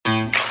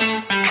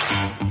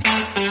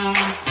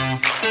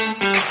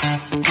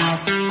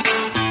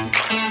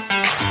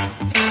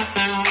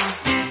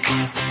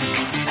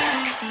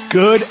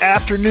Good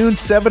afternoon,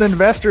 7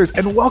 investors,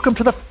 and welcome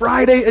to the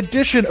Friday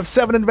edition of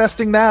 7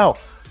 Investing Now.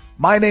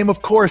 My name,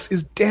 of course,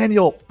 is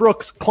Daniel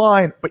Brooks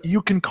Klein, but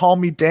you can call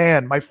me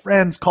Dan. My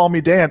friends call me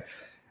Dan.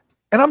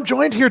 And I'm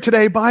joined here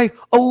today by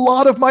a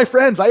lot of my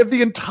friends. I have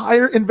the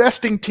entire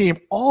investing team,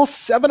 all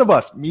 7 of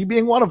us, me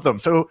being one of them.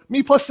 So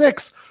me plus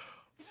 6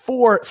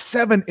 for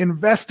 7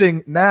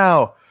 Investing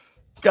Now.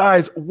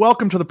 Guys,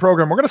 welcome to the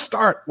program. We're going to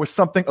start with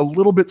something a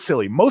little bit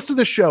silly. Most of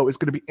the show is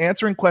going to be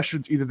answering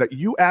questions either that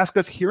you ask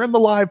us here in the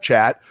live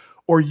chat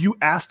or you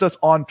asked us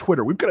on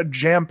Twitter. We've got a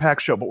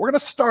jam-packed show, but we're going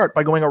to start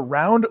by going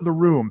around the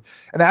room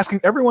and asking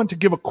everyone to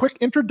give a quick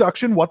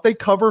introduction, what they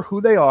cover,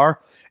 who they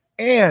are,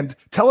 and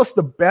tell us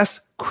the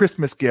best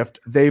Christmas gift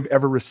they've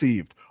ever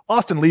received.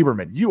 Austin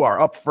Lieberman, you are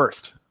up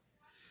first.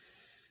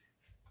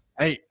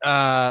 Hey,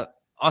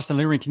 Austin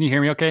Lieberman, can you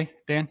hear me okay,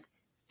 Dan?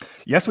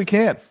 Yes, we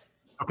can.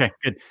 Okay,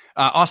 good.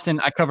 Austin,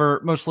 I cover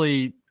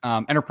mostly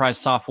enterprise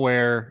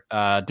software,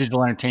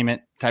 digital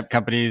entertainment type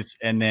companies,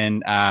 and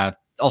then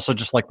also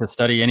just like to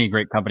study any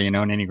great company and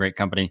own any great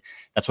company.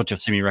 That's what you'll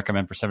see me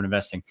recommend for 7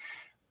 Investing.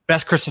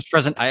 Best Christmas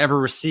present I ever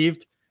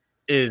received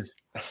is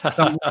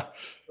some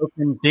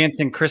open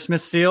dancing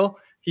Christmas seal.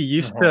 He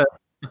used to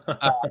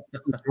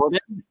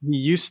he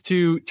used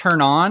to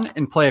turn on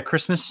and play a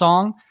Christmas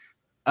song.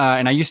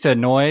 And I used to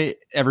annoy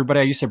everybody.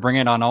 I used to bring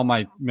it on all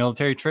my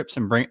military trips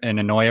and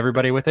annoy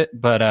everybody with it.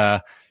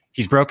 But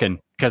he's broken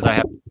because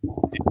I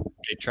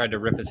tried to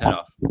rip his head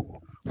off.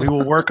 We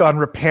will work on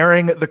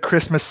repairing the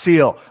Christmas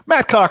seal.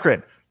 Matt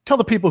Cochran, tell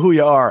the people who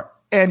you are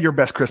and your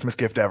best Christmas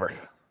gift ever.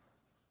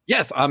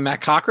 Yes, I'm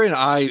Matt Cochran.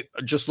 I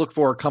just look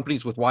for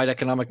companies with wide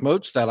economic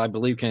moats that I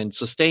believe can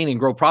sustain and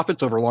grow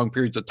profits over long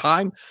periods of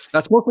time.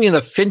 That's mostly in the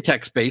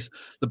fintech space.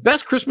 The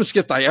best Christmas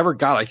gift I ever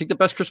got, I think the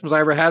best Christmas I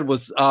ever had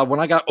was when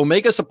I got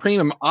Omega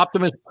Supreme and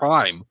Optimus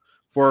Prime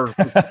for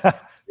a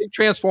big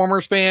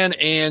Transformers fan,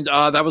 and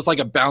that was like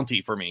a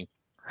bounty for me.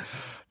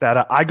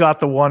 That I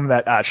got the one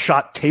that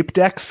shot tape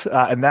decks,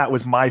 and that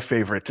was my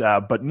favorite,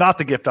 but not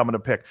the gift I'm going to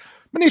pick.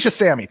 Manisha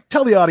Sammy,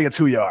 tell the audience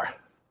who you are.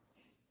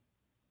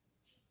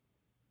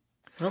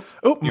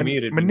 Oh,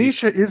 muted.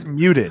 Manisha is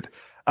muted.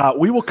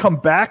 We will come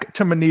back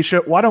to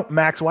Manisha. Why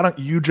don't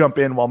you jump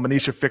in while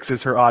Manisha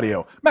fixes her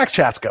audio? Max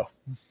Chatsko.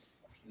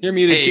 You're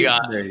muted too.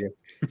 There you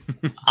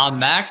go. I'm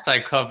Max.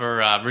 I cover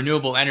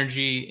renewable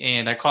energy,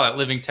 and I call it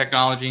living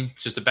technology.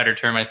 It's just a better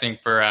term, I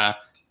think, for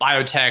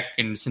biotech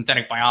and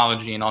synthetic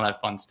biology and all that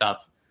fun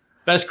stuff.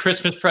 Best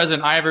Christmas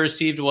present I ever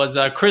received was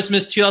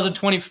Christmas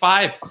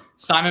 2025.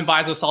 Simon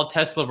buys us all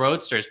Tesla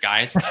Roadsters,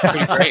 guys.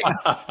 Pretty great.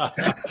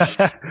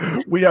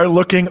 We are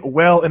looking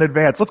well in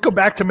advance. Let's go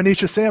back to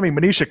Manisha Sammy.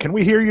 Manisha, can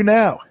we hear you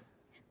now?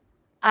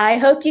 I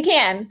hope you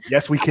can.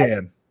 Yes, we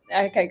can.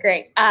 Okay,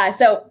 great.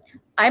 So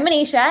I'm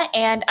Manisha,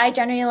 and I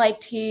generally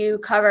like to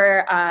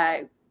cover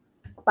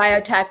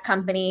biotech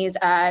companies,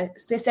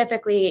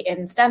 specifically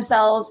in stem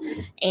cells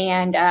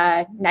and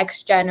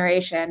next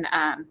generation,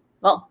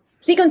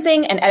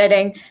 sequencing and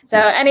editing. So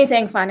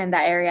anything fun in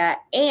that area.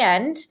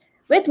 And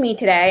with me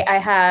today, I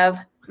have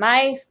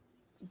my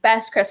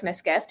best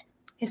Christmas gift.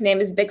 His name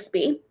is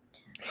Bixby.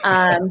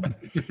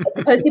 It's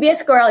supposed to be a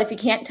squirrel if you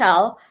can't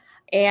tell.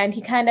 And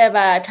he kind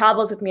of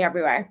travels with me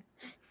everywhere.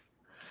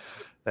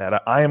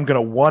 That I am going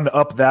to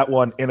one-up that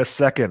one in a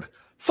second.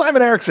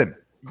 Simon Erickson,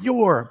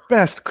 your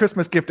best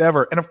Christmas gift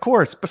ever. And of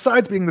course,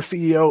 besides being the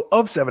CEO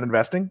of 7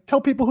 Investing,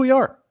 tell people who you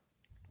are.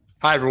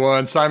 Hi,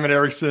 everyone. Simon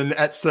Erickson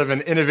at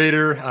 7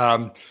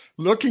 Innovator.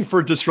 Looking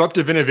for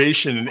disruptive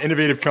innovation and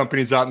innovative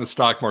companies out in the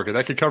stock market.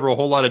 That could cover a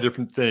whole lot of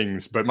different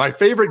things. But my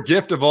favorite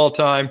gift of all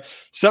time,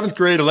 7th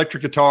grade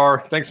electric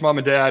guitar. Thanks, Mom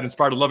and Dad.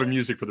 Inspired a love of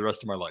music for the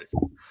rest of my life.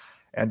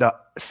 And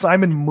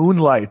Simon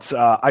moonlights,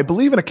 I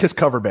believe in a Kiss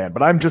cover band,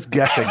 but I'm just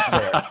guessing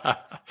there.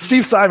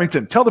 Steve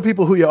Symington, tell the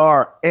people who you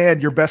are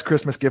and your best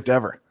Christmas gift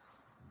ever.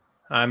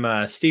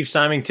 I'm Steve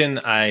Symington.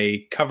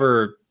 I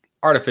cover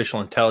artificial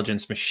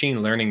intelligence.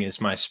 Machine learning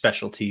is my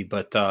specialty,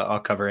 but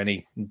I'll cover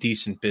any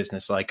decent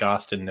business, like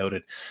Austin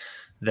noted,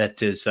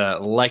 that is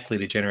likely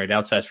to generate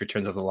outsized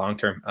returns over the long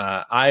term.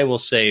 I will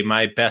say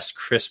my best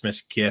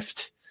Christmas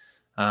gift,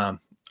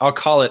 I'll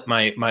call it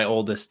my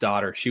oldest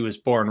daughter. She was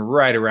born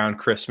right around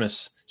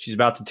Christmas. She's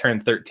about to turn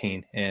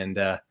 13,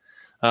 and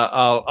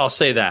I'll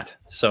say that.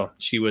 So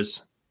she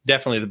was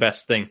definitely the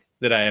best thing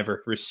that I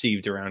ever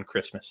received around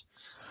Christmas.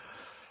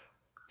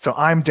 So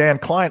I'm Dan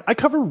Klein. I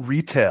cover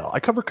retail. I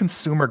cover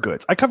consumer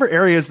goods. I cover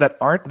areas that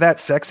aren't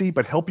that sexy,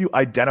 but help you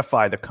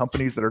identify the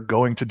companies that are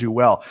going to do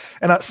well.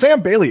 And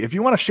Sam Bailey, if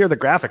you want to share the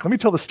graphic, let me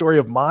tell the story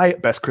of my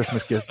best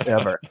Christmas gift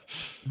ever.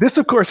 This,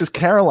 of course, is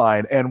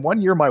Caroline. And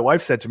one year my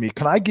wife said to me,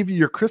 can I give you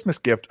your Christmas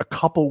gift a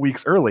couple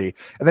weeks early?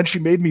 And then she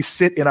made me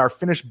sit in our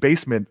finished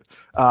basement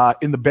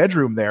in the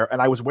bedroom there.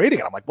 And I was waiting.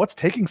 And I'm like, what's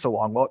taking so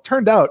long? Well, it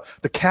turned out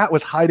the cat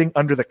was hiding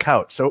under the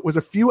couch. So it was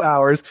a few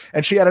hours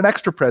and she had an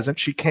extra present.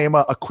 She came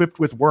equipped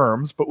with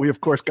worms, but we,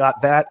 of course,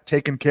 got that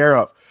taken care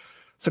of.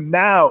 So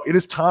now it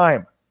is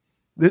time.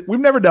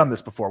 We've never done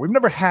this before. We've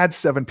never had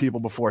 7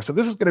 people before. So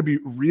this is going to be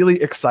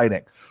really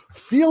exciting.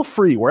 Feel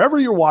free, wherever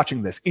you're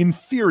watching this, in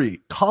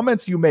theory,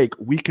 comments you make,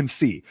 we can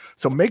see.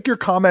 So make your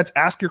comments,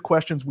 ask your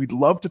questions. We'd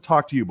love to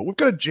talk to you. But we've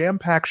got a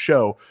jam-packed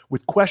show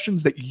with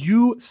questions that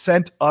you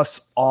sent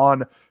us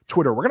on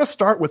Twitter. We're going to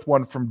start with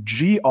one from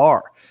GR.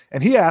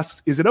 And he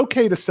asks, is it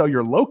okay to sell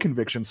your low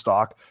conviction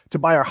stock to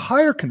buy our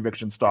higher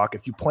conviction stock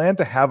if you plan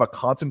to have a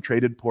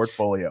concentrated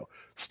portfolio?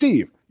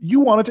 Steve, you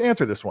wanted to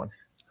answer this one.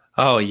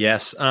 Oh,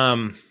 yes.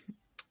 I'm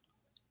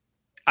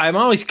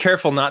always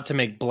careful not to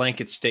make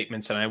blanket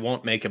statements, and I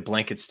won't make a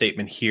blanket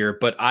statement here,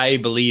 but I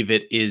believe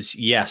it is,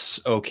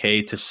 yes,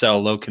 okay to sell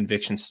low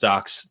conviction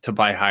stocks to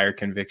buy higher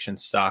conviction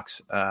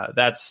stocks.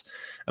 That's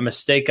a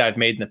mistake I've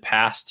made in the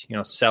past,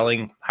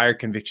 selling higher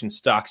conviction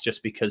stocks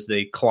just because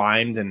they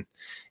climbed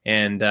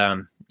and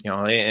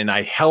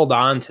I held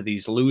on to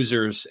these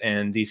losers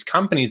and these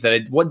companies that I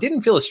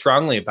didn't feel as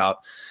strongly about.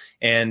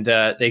 And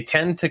they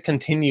tend to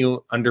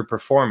continue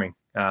underperforming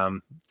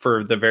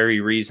for the very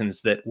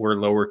reasons that were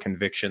lower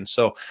conviction.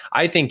 So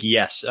I think,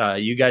 yes,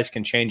 you guys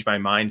can change my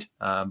mind.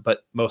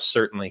 But most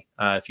certainly,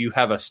 if you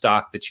have a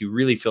stock that you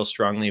really feel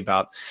strongly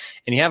about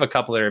and you have a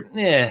couple that are,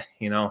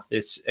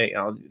 it's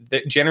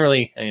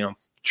generally,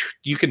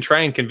 you can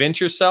try and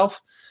convince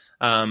yourself,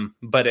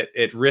 but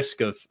at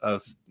risk of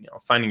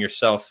finding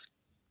yourself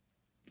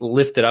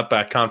lifted up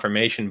by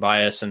confirmation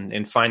bias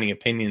and finding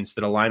opinions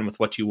that align with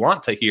what you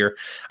want to hear,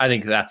 I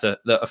think that's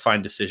a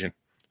fine decision.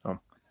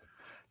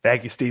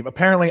 Thank you, Steve.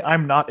 Apparently,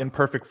 I'm not in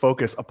perfect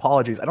focus.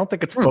 Apologies. I don't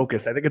think it's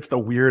focus. I think it's the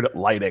weird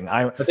lighting.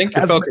 I think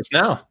you're focused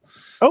now.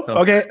 Oh,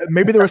 okay.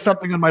 Maybe there was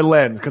something on my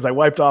lens because I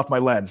wiped off my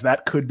lens.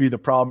 That could be the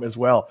problem as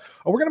well.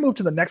 We're going to move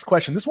to the next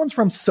question. This one's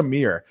from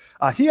Samir.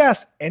 He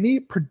asks, any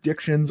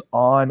predictions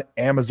on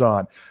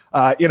Amazon?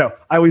 I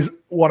always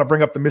want to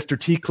bring up the Mr.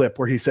 T clip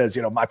where he says,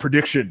 my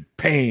prediction,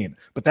 pain.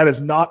 But that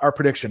is not our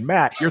prediction.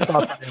 Matt, your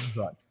thoughts on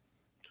Amazon?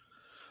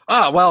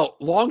 Well,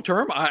 long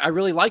term, I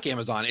really like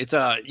Amazon. It's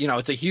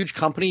it's a huge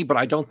company, but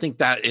I don't think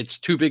that it's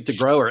too big to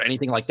grow or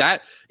anything like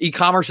that.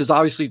 E-commerce is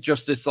obviously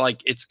just this,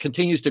 it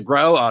continues to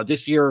grow.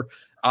 This year,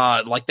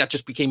 that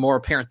just became more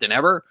apparent than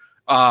ever.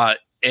 And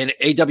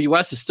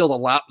AWS is still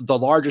the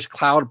largest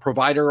cloud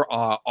provider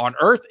on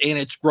earth, and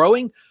it's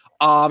growing.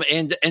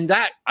 And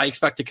that I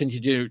expect to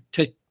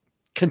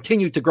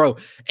continue to grow.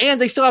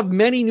 And they still have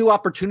many new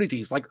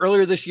opportunities. Like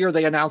earlier this year,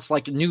 they announced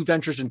new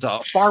ventures into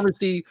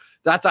pharmacy.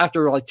 That's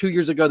after 2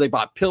 years ago, they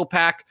bought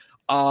PillPack.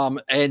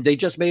 And they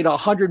just made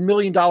 $100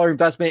 million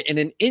investment in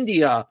an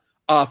India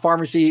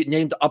pharmacy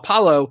named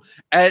Apollo.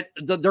 And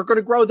they're going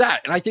to grow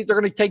that. And I think they're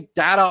going to take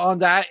data on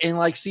that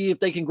and see if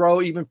they can grow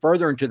even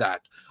further into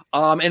that.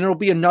 And it'll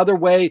be another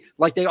way,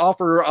 they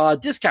offer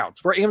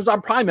discounts for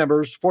Amazon Prime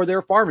members for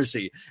their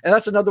pharmacy. And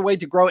that's another way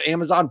to grow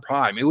Amazon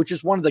Prime, which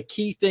is one of the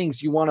key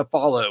things you want to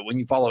follow when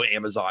you follow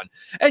Amazon.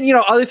 And,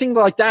 other things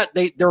like that,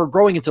 they're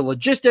growing into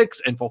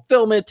logistics and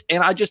fulfillment.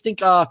 And I just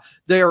think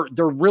they're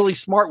really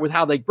smart with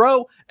how they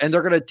grow. And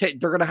they're going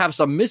to have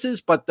some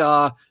misses, but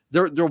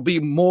there'll be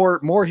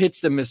more hits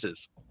than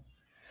misses.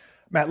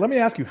 Matt, let me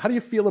ask you, how do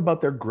you feel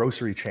about their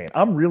grocery chain?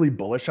 I'm really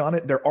bullish on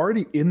it. They're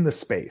already in the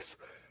space.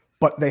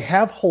 But they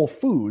have Whole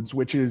Foods,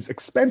 which is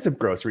expensive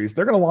groceries.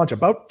 They're going to launch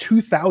about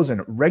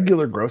 2,000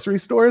 regular grocery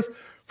stores.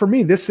 For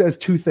me, this says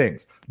 2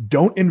 things.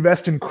 Don't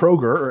invest in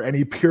Kroger or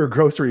any pure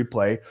grocery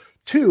play.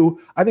 2,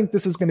 I think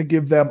this is going to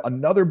give them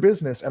another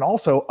business and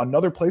also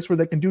another place where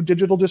they can do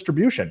digital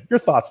distribution. Your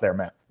thoughts there,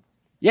 Matt?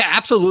 Yeah,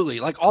 absolutely.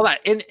 All that.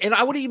 And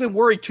I wouldn't even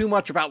worry too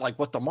much about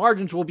what the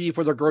margins will be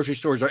for their grocery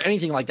stores or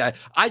anything like that.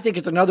 I think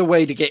it's another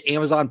way to get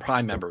Amazon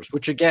Prime members,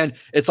 which again,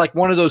 it's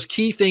one of those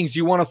key things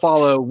you want to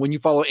follow when you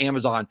follow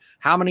Amazon.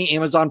 How many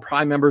Amazon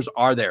Prime members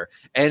are there?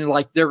 And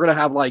they're going to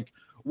have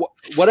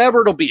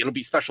whatever it'll be. It'll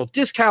be special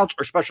discounts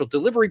or special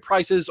delivery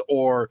prices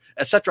or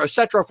et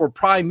cetera for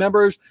Prime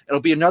members.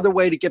 It'll be another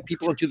way to get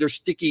people into their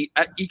sticky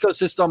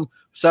ecosystem.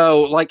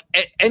 So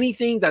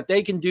anything that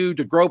they can do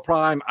to grow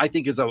Prime, I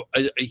think is a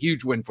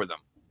huge win for them.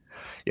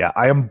 Yeah,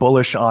 I am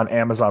bullish on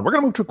Amazon. We're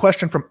going to move to a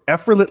question from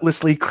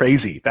Effortlessly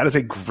Crazy. That is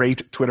a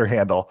great Twitter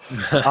handle.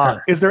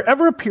 Is there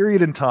ever a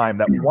period in time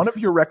that one of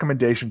your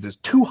recommendations is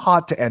too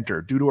hot to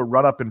enter due to a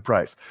run-up in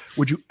price?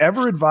 Would you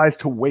ever advise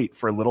to wait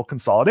for a little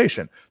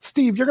consolidation?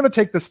 Steve, you're going to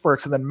take this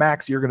first, and then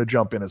Max, you're going to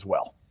jump in as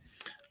well.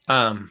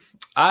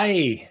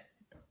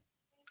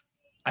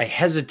 I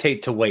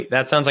hesitate to wait.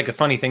 That sounds like a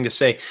funny thing to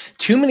say.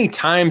 Too many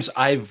times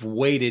I've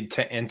waited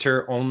to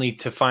enter only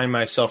to find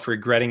myself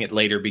regretting it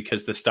later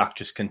because the stock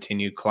just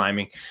continued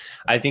climbing.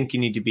 I think you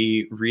need to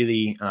be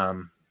really,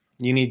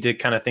 you need to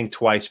kind of think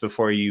twice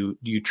before you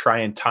try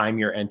and time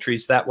your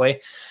entries that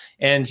way.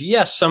 And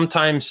yes,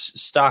 sometimes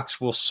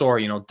stocks will soar,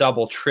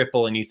 double,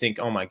 triple, and you think,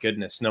 oh my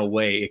goodness, no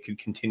way it could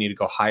continue to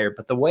go higher.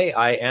 But the way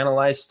I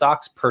analyze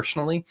stocks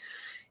personally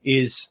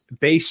is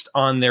based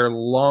on their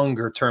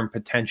longer term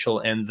potential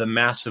and the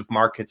massive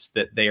markets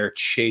that they are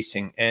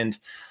chasing. And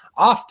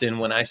often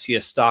when I see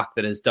a stock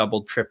that has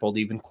doubled, tripled,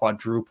 even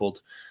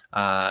quadrupled,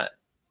 and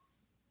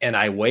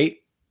I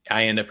wait,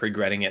 I end up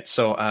regretting it.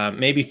 So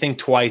maybe think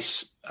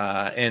twice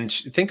and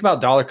think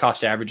about dollar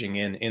cost averaging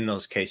in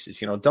those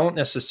cases. Don't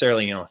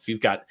necessarily, if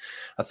you've got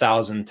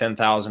 1,000,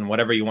 10,000,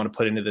 whatever you want to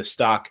put into this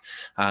stock,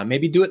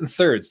 maybe do it in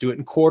thirds, do it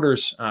in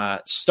quarters,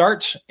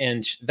 start.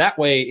 And that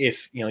way,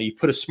 if you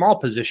put a small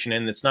position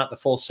in that's not the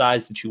full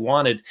size that you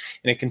wanted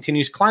and it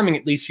continues climbing,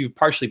 at least you've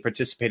partially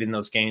participated in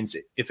those gains.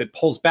 If it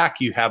pulls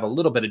back, you have a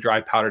little bit of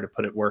dry powder to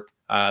put at work.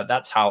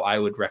 That's how I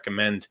would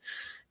recommend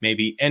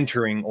maybe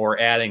entering or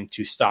adding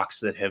to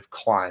stocks that have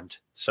climbed.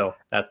 So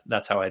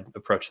that's how I'd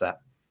approach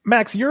that.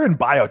 Max, you're in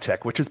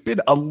biotech, which has been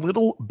a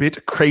little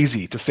bit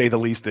crazy to say the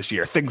least this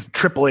year. Things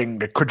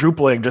tripling,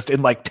 quadrupling just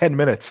in like 10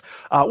 minutes.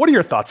 What are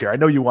your thoughts here? I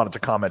know you wanted to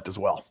comment as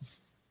well.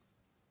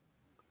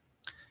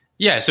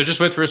 Yeah, so just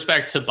with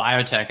respect to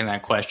biotech and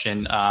that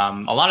question,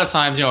 a lot of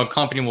times, a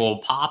company will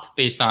pop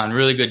based on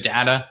really good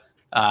data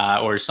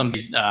or some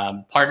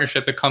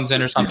partnership that comes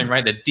in or something,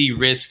 right, that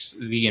de-risks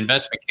the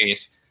investment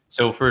case.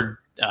 So for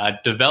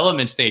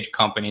development stage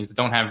companies that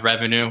don't have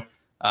revenue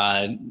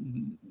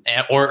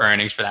or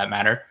earnings for that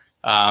matter,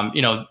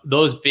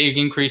 those big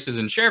increases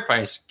in share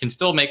price can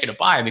still make it a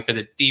buy because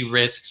it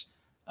de-risks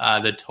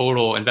the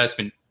total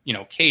investment,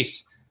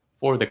 case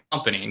for the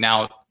company.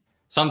 Now,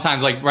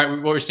 sometimes like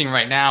what we're seeing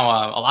right now,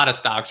 a lot of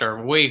stocks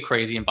are way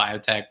crazy in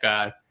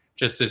biotech.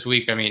 Just this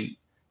week, I mean,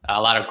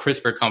 a lot of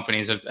CRISPR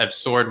companies have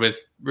soared with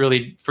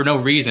really for no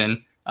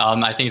reason.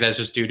 I think that's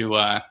just due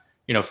to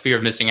fear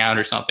of missing out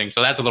or something.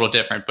 So that's a little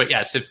different. But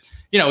yes, if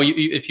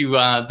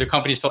the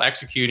company's still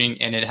executing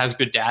and it has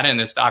good data and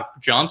the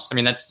stock jumps, I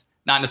mean, that's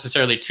not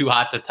necessarily too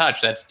hot to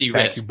touch. That's de-risk.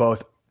 Thank you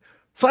both.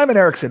 Simon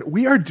Erickson,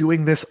 we are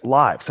doing this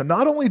live. So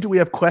not only do we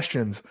have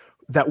questions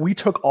that we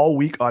took all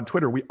week on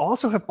Twitter, we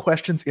also have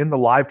questions in the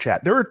live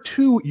chat. There are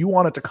two you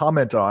wanted to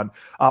comment on.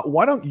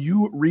 Why don't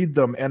you read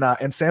them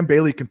and Sam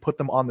Bailey can put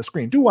them on the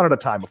screen. Do one at a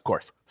time, of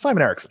course.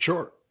 Simon Erickson.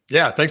 Sure.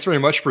 Yeah, thanks very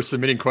much for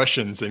submitting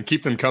questions and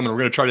keep them coming. We're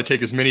going to try to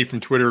take as many from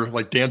Twitter,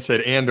 like Dan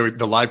said, and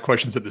the live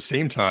questions at the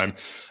same time.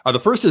 The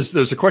first is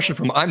there's a question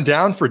from I'm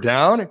Down for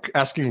Down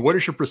asking, what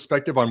is your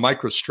perspective on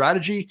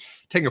MicroStrategy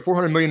taking a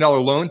 $400 million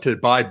loan to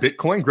buy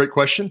Bitcoin? Great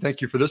question.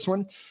 Thank you for this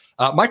one.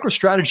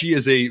 MicroStrategy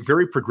is a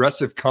very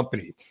progressive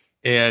company.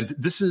 And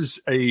this is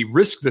a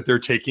risk that they're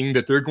taking,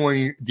 that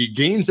the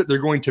gains that they're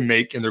going to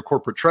make in their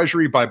corporate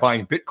treasury by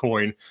buying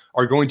Bitcoin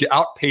are going to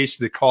outpace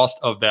the cost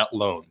of that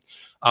loan.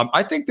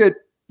 I think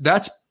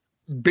that's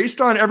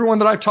based on everyone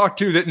that I've talked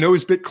to that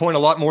knows Bitcoin a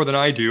lot more than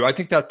I do. I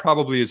think that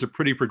probably is a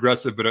pretty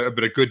progressive, but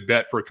a good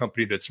bet for a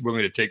company that's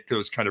willing to take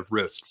those kind of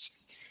risks.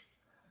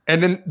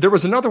 And then there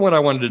was another one I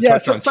wanted to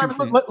touch on.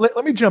 Simon,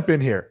 let me jump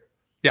in here.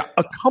 Yeah.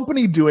 A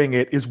company doing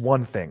it is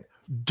one thing.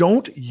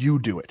 Don't you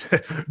do it.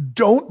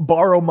 Don't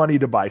borrow money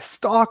to buy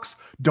stocks.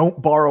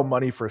 Don't borrow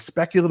money for a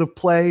speculative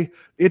play.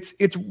 It's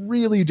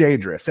really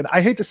dangerous. And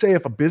I hate to say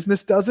if a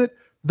business does it,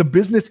 the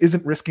business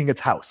isn't risking its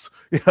house.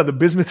 The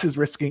business is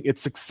risking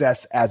its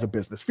success as a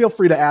business. Feel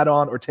free to add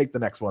on or take the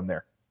next one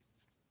there.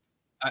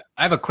 I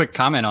have a quick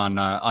comment on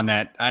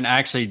that. And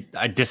actually,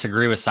 I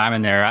disagree with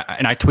Simon there.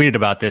 And I tweeted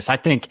about this. I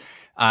think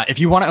if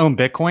you want to own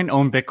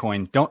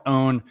Bitcoin. Don't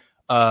own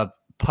a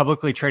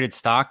publicly traded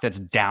stock that's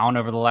down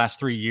over the last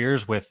 3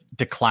 years with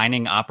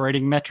declining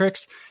operating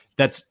metrics.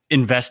 That's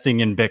investing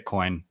in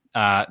Bitcoin.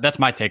 That's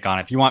my take on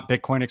it. If you want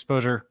Bitcoin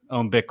exposure,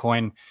 own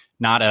Bitcoin,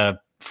 not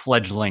a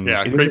fledgling.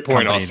 Yeah, great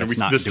point, Austin.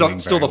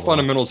 The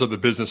fundamentals of the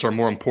business are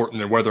more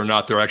important than whether or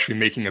not they're actually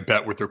making a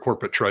bet with their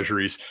corporate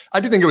treasuries. I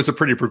do think it was a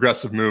pretty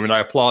progressive move, and I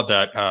applaud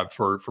that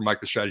for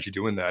MicroStrategy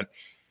doing that.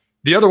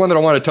 The other one that I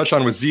want to touch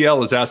on was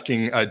ZL is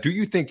asking, do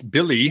you think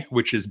Billy,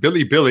 which is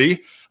Billy,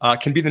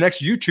 can be the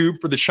next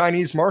YouTube for the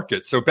Chinese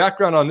market? So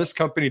background on this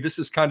company, this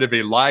is kind of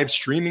a live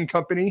streaming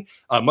company,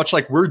 much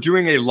like we're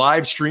doing a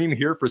live stream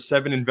here for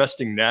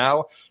 7investing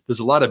Now. There's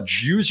a lot of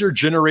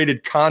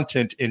user-generated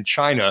content in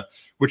China,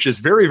 which is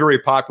very, very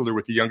popular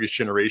with the youngest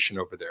generation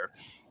over there.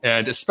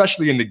 And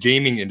especially in the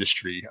gaming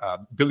industry,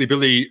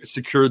 Billy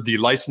secured the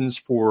license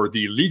for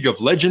the League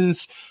of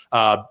Legends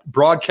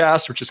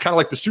broadcast, which is kind of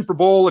like the Super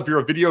Bowl if you're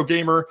a video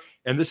gamer.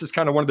 And this is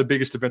kind of one of the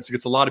biggest events that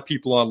gets a lot of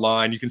people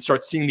online. You can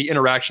start seeing the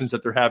interactions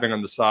that they're having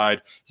on the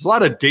side. There's a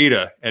lot of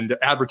data and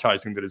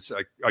advertising that is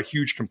a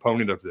huge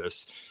component of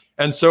this.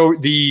 And so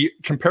the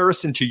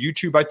comparison to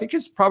YouTube, I think,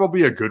 is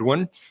probably a good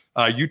one.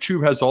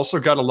 YouTube has also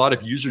got a lot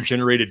of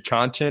user-generated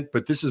content,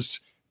 but this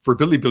is for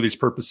Billy's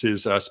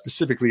purposes,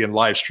 specifically in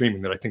live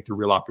streaming, that I think the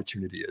real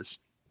opportunity is.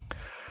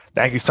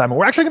 Thank you, Simon.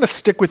 We're actually going to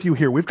stick with you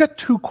here. We've got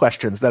two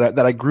questions that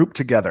I grouped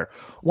together.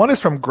 One is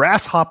from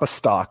Grasshopper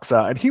Stocks,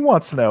 and he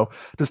wants to know,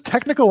 does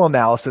technical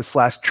analysis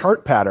 /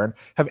 chart pattern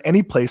have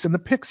any place in the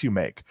picks you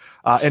make?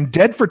 And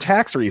Dead for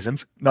Tax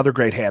Reasons, another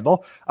great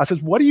handle,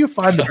 says, what do you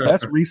find the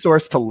best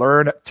resource to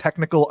learn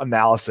technical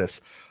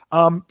analysis?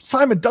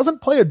 Simon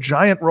doesn't play a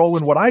giant role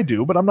in what I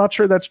do, but I'm not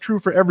sure that's true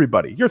for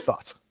everybody. Your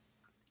thoughts?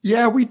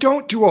 Yeah, we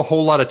don't do a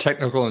whole lot of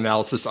technical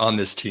analysis on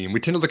this team. We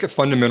tend to look at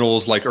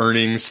fundamentals like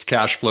earnings,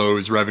 cash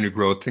flows, revenue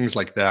growth, things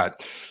like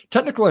that.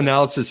 Technical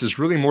analysis is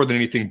really more than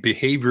anything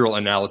behavioral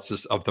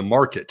analysis of the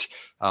market,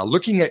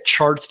 looking at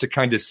charts to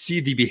kind of see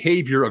the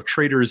behavior of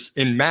traders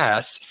in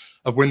mass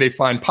of when they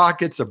find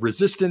pockets of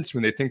resistance,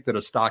 when they think that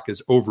a stock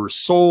is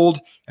oversold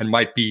and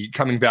might be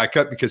coming back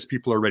up because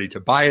people are ready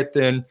to buy it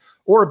then,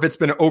 or if it's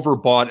been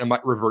overbought and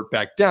might revert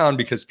back down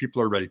because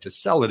people are ready to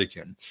sell it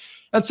again.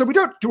 And so we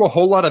don't do a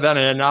whole lot of that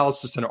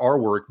analysis in our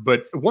work,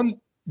 but one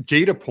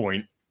data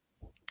point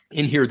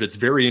in here that's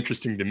very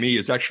interesting to me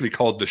is actually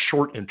called the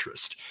short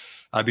interest,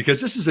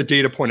 because this is a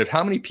data point of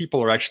how many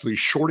people are actually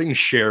shorting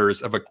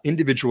shares of an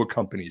individual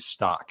company's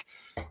stock.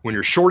 When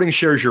you're shorting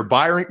shares, you're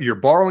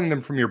borrowing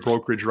them from your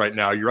brokerage right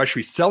now. You're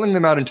actually selling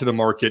them out into the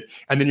market,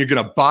 and then you're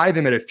going to buy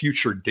them at a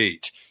future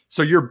date.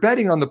 So you're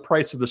betting on the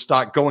price of the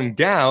stock going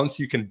down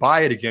so you can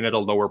buy it again at a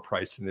lower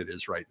price than it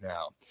is right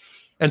now.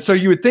 And so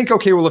you would think,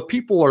 okay, well, if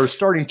people are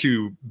starting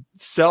to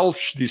sell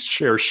these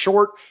shares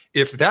short,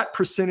 if that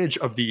percentage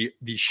of the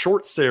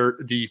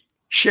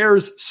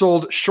shares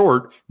sold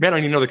short, man, I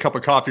need another cup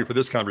of coffee for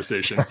this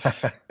conversation,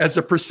 as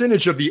a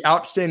percentage of the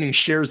outstanding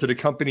shares that a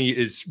company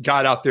is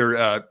got out there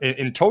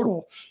in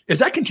total, as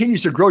that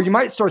continues to grow, you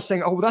might start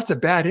saying, oh, well, that's a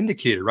bad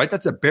indicator, right?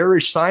 That's a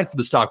bearish sign for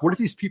the stock. What if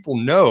these people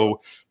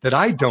know that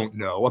I don't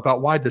know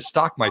about why the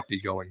stock might be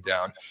going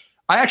down?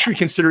 I actually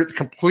consider it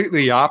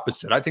completely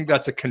opposite. I think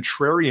that's a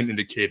contrarian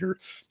indicator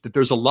that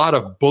there's a lot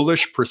of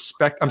bearish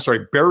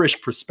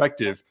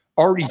perspective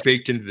already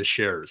baked into the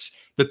shares,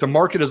 that the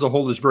market as a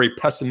whole is very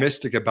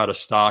pessimistic about a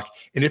stock.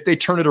 And if they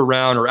turn it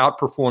around or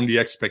outperform the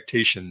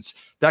expectations,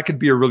 that could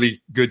be a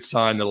really good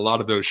sign that a lot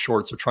of those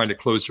shorts are trying to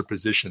close their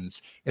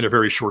positions in a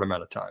very short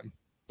amount of time.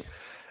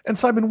 And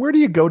Simon, where do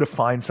you go to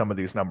find some of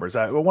these numbers?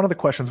 One of the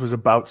questions was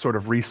about sort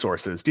of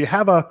resources. Do you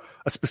have a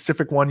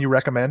specific one you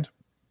recommend?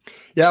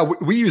 Yeah,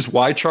 we use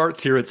Y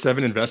charts here at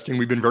 7investing.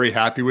 We've been very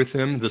happy with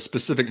them. The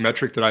specific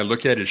metric that I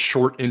look at is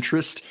short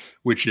interest,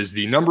 which is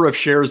the number of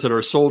shares that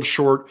are sold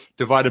short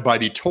divided by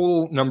the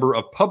total number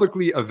of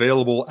publicly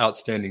available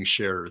outstanding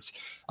shares.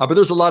 But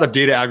there's a lot of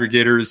data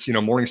aggregators.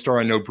 Morningstar,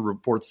 I know,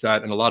 reports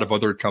that, and a lot of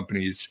other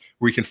companies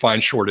where you can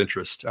find short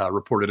interest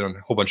reported on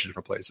a whole bunch of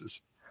different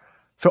places.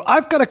 So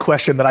I've got a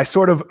question that I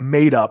sort of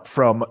made up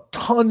from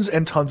tons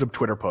and tons of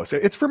Twitter posts.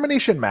 It's for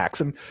Manish and Max,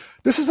 and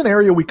this is an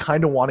area we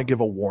kind of want to give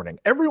a warning.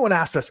 Everyone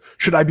asks us,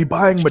 should I be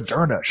buying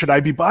Moderna? Should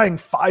I be buying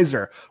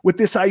Pfizer? With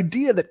this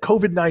idea that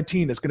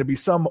COVID-19 is going to be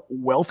some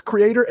wealth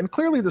creator, and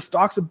clearly the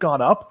stocks have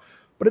gone up,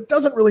 but it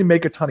doesn't really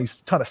make a ton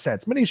of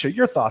sense. Manisha,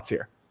 your thoughts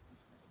here?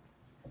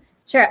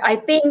 Sure. I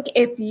think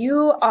if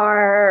you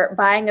are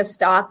buying a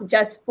stock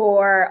just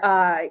for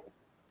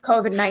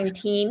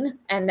COVID-19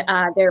 and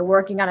they're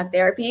working on a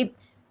therapy,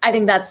 I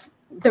think that's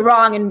the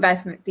wrong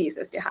investment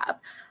thesis to have.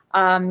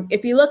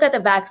 If you look at the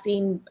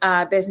vaccine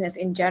business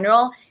in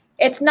general,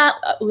 it's not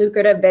a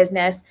lucrative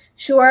business.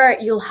 Sure,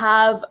 you'll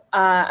have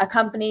a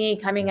company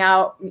coming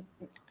out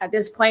at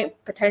this point,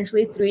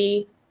 potentially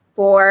 3,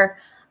 4,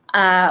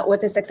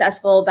 with a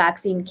successful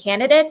vaccine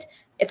candidate.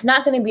 It's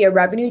not going to be a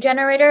revenue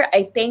generator.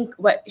 I think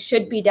what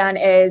should be done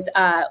is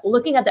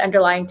looking at the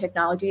underlying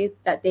technology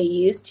that they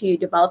use to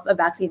develop a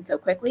vaccine so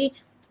quickly.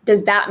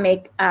 Does that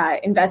make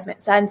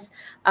investment sense?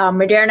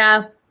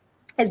 Moderna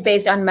is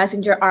based on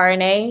messenger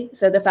RNA.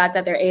 So the fact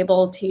that they're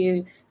able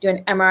to do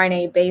an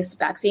mRNA-based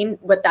vaccine,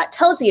 what that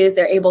tells you is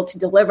they're able to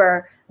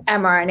deliver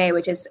mRNA,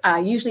 which is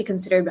usually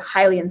considered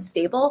highly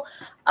unstable.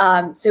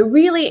 So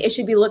really, it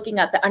should be looking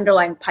at the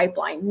underlying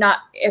pipeline,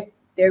 not if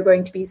they're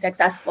going to be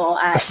successful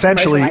at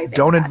essentially,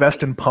 don't vaccine.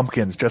 invest in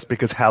pumpkins just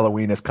because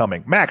Halloween is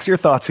coming. Max, your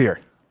thoughts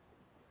here?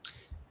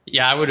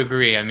 Yeah, I would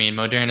agree. I mean,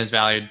 Moderna is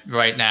valued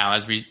right now,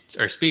 as we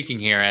are speaking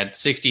here, at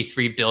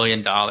 $63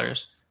 billion.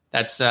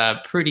 That's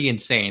pretty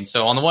insane.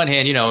 So on the one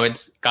hand,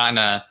 it's gotten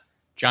a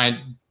giant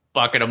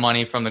bucket of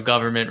money from the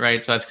government,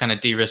 right? So that's kind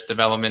of de-risk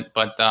development.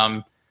 But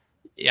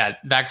yeah,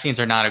 vaccines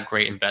are not a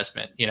great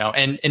investment,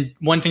 And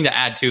one thing to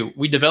add too,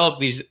 we developed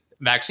these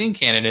vaccine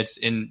candidates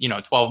in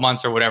 12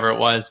 months or whatever it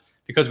was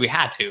because we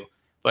had to.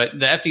 But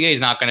the FDA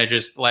is not going to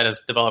just let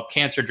us develop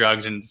cancer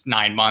drugs in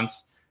 9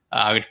 months.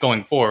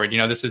 Going forward,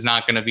 this is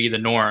not going to be the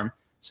norm.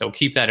 So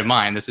keep that in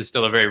mind. This is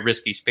still a very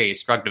risky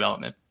space, drug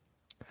development.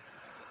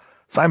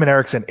 Simon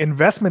Erickson,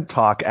 Investment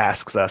Talk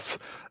asks us,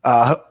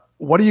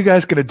 what are you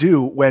guys going to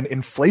do when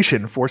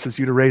inflation forces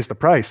you to raise the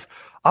price?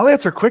 I'll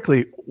answer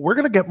quickly. We're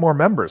going to get more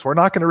members. We're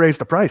not going to raise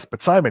the price.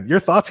 But Simon, your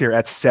thoughts here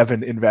at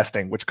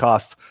 7investing, which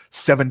costs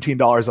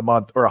 $17 a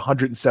month or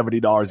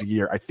 $170 a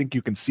year. I think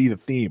you can see the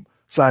theme.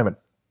 Simon.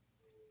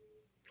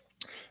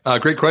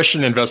 Great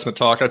question, Investment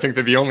Talk. I think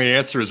that the only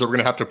answer is that we're going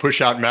to have to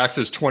push out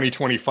Max's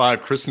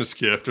 2025 Christmas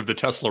gift of the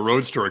Tesla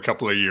Roadster a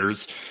couple of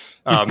years.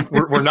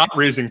 We're not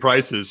raising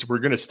prices. We're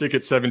going to stick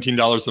at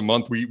 $17 a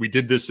month. We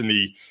did this in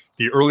the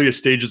earliest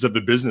stages of the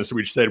business.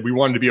 We said we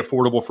wanted to be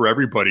affordable for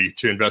everybody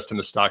to invest in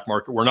the stock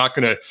market. We're not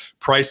going to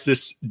price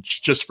this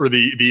just for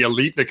the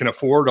elite that can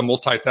afford a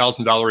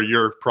multi-$1,000 a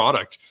year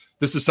product.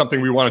 this is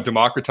something we want to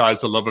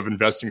democratize the love of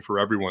investing for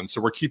everyone. So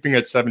we're keeping it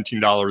at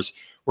 $17.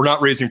 We're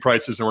not raising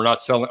prices and we're not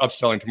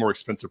upselling to more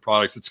expensive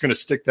products. It's going to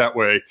stick that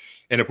way.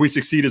 And if we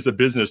succeed as a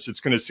business, it's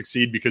going to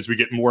succeed because we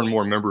get more and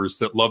more members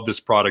that love this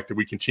product that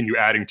we continue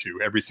adding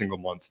to every single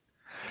month.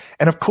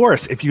 And of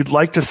course, if you'd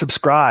like to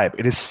subscribe,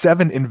 it is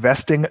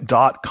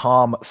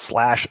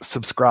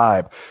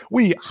 7investing.com/subscribe.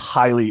 We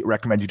highly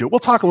recommend you do it. We'll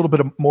talk a little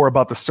bit more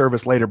about the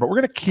service later, but we're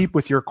going to keep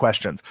with your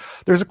questions.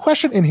 There's a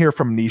question in here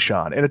from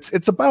Nishan, and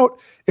it's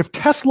about if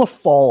Tesla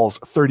falls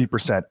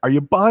 30%, are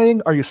you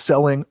buying? Are you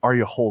selling? Are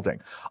you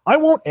holding? I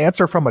won't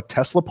answer from a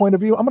Tesla point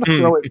of view. I'm going to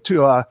throw it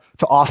to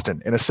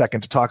Austin in a second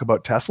to talk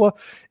about Tesla.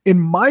 In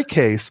my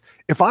case,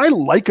 if I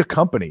like a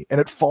company and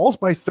it falls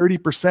by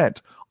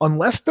 30%,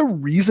 unless the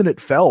reason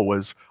it fell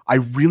was I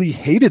really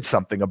hated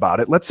something about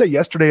it. Let's say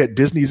yesterday at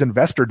Disney's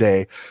Investor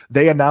Day,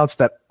 they announced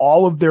that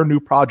all of their new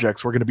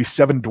projects were going to be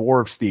Seven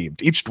Dwarfs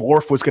themed. Each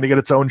dwarf was going to get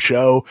its own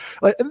show.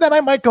 And then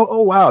I might go,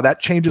 oh, wow, that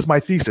changes my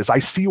thesis. I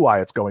see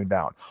why it's going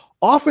down.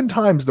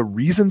 Oftentimes, the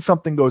reason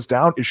something goes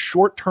down is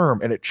short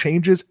term and it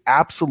changes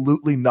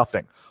absolutely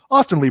nothing.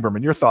 Austin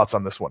Lieberman, your thoughts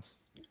on this one?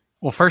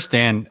 Well, first,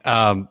 Dan,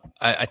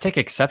 I take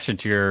exception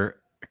to your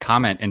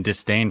comment and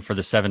disdain for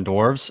the Seven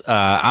Dwarves.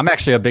 I'm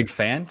actually a big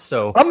fan,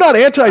 so I'm not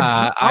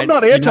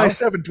anti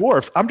Seven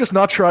Dwarfs. I'm just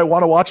not sure I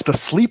want to watch the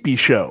Sleepy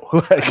Show.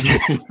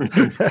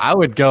 I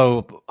would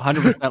go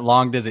 100%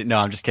 long Disney. No,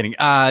 I'm just kidding.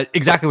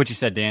 Exactly what you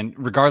said, Dan.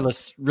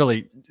 Regardless,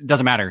 really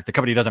doesn't matter. The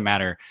company doesn't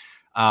matter.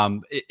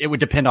 It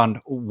would depend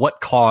on what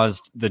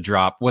caused the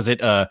drop. Was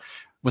it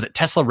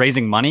Tesla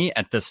raising money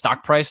at the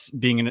stock price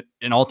being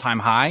an all-time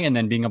high and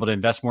then being able to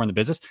invest more in the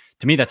business?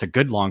 To me, that's a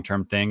good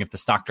long-term thing. If the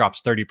stock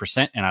drops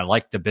 30% and I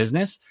like the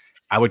business,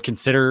 I would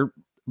consider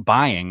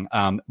buying.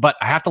 But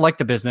I have to like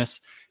the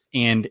business,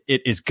 and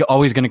it is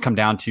always going to come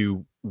down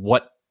to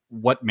what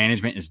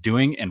management is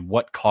doing and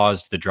what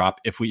caused the drop,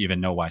 if we even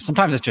know why.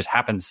 Sometimes it just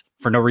happens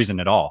for no reason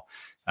at all.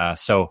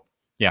 So,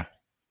 yeah.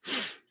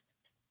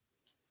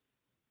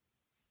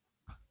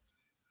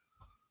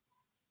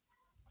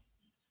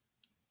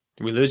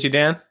 Did we lose you,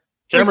 Dan?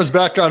 Camera's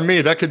back on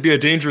me. That could be a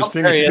dangerous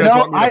thing if you guys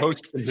want me to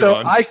host.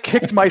 I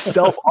kicked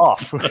myself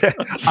off.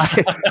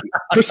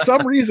 For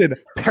some reason,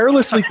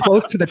 perilously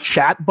close to the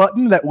chat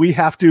button that we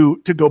have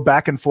to go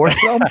back and forth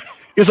from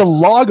is a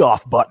log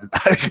off button.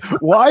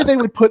 Why they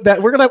would put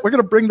that? We're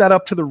gonna bring that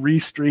up to the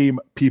restream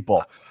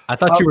people. I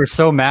thought you were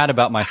so mad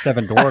about my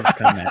Seven Dwarves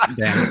comment.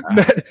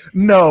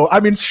 No,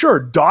 I mean, sure,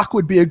 Doc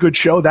would be a good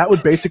show. That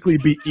would basically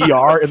be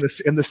ER in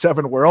the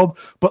Seven world.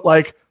 But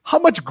like, how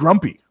much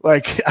grumpy?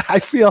 Like, I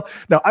feel,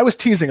 no, I was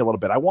teasing a little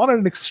bit. I wanted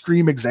an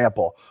extreme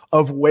example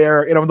of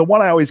where, the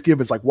one I always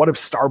give is like, what if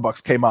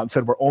Starbucks came out and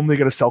said, we're only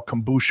going to sell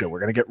kombucha? We're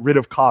going to get rid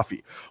of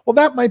coffee. Well,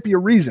 that might be a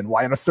reason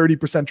why in a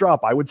 30%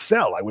 drop, I would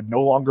sell. I would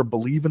no longer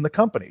believe in the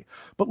company.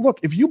 But look,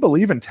 if you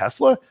believe in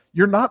Tesla,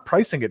 you're not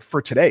pricing it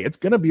for today. It's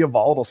going to be a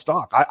volatile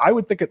stock. I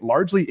would think it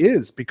largely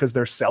is because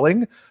they're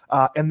selling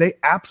and they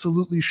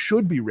absolutely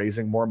should be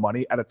raising more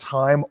money at a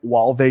time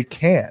while they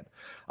can.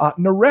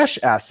 Naresh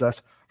asks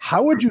us,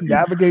 how would you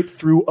navigate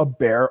through a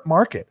bear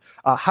market?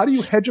 How do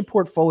you hedge a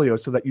portfolio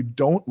so that you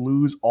don't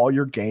lose all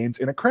your gains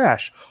in a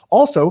crash?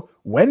 Also,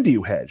 when do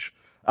you hedge?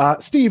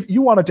 Steve,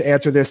 you wanted to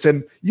answer this,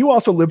 and you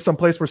also live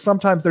someplace where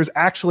sometimes there's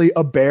actually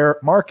a bear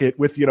market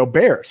with,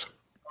 bears.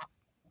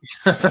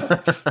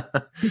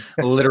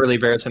 Literally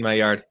bears in my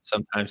yard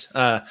sometimes.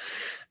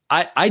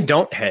 I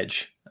don't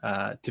hedge.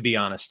 To be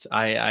honest,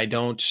 I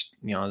don't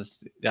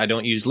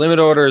use limit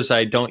orders.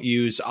 I don't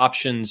use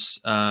options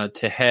to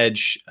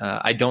hedge.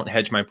 I don't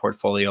hedge my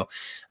portfolio.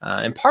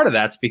 And part of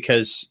that's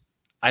because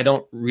I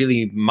don't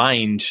really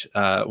mind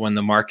when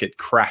the market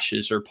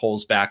crashes or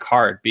pulls back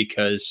hard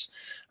because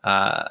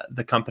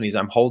the companies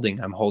I'm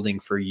holding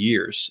for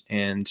years.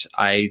 And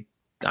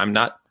I'm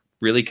not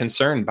really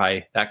concerned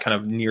by that kind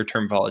of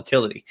near-term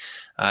volatility.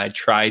 I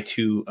try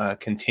to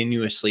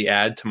continuously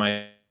add to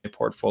my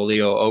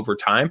portfolio over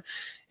time.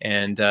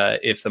 And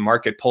if the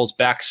market pulls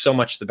back, so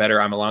much the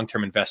better. I'm a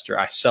long-term investor.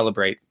 I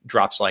celebrate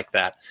drops like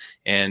that.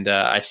 And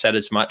I said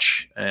as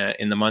much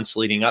in the months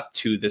leading up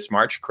to this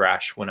March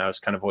crash when I was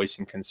kind of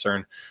voicing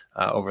concern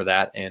over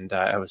that. And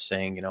I was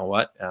saying, you know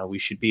what, we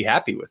should be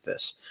happy with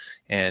this.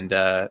 And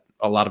a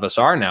lot of us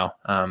are now.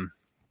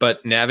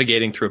 But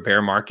navigating through a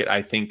bear market,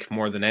 I think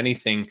more than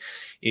anything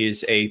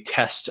is a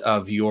test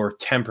of your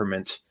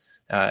temperament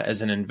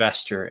as an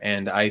investor.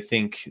 And I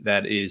think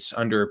that is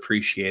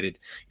underappreciated.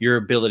 Your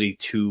ability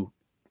to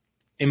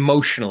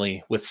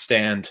emotionally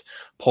withstand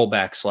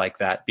pullbacks like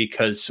that,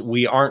 because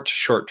we aren't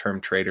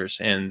short-term traders.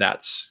 And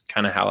that's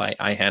kind of how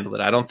I handle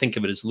it. I don't think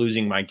of it as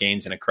losing my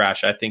gains in a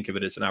crash. I think of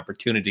it as an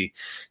opportunity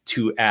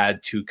to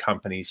add to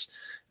companies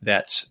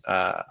that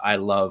I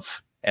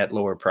love at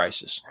lower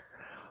prices.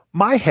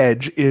 My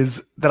hedge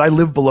is that I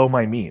live below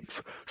my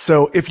means.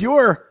 So if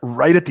you're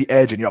right at the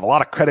edge and you have a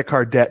lot of credit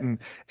card debt and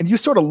you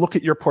sort of look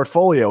at your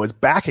portfolio as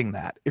backing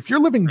that, if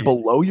you're living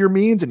below your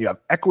means and you have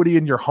equity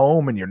in your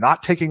home and you're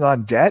not taking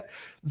on debt,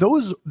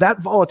 that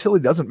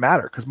volatility doesn't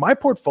matter because my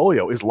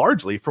portfolio is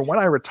largely for when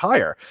I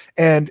retire.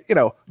 And,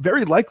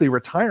 very likely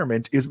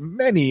retirement is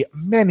many,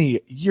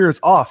 many years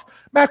off.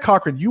 Matt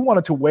Cochran, you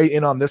wanted to weigh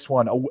in on this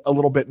one a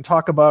little bit and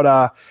talk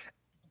about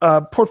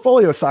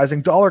portfolio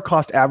sizing, dollar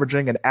cost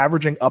averaging, and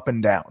averaging up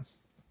and down.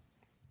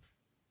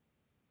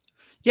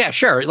 Yeah,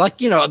 sure.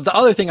 The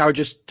other thing I would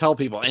just tell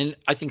people, and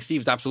I think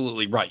Steve's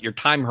absolutely right. Your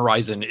time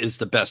horizon is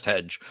the best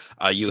hedge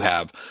you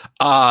have.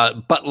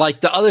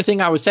 But the other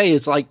thing I would say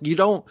is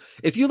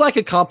if you like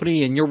a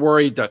company and you're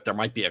worried that there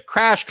might be a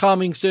crash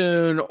coming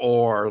soon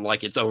or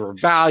it's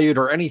overvalued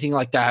or anything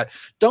like that,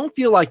 don't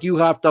feel like you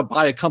have to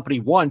buy a company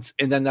once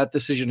and then that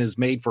decision is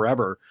made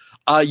forever.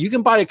 You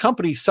can buy a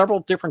company several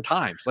different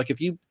times. If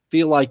you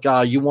feel like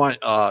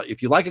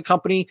if you like a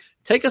company,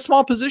 take a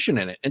small position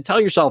in it and tell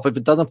yourself if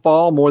it doesn't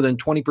fall more than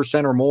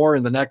 20% or more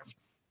in the next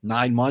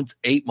 9 months,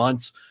 8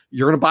 months,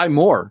 you're going to buy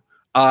more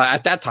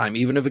at that time,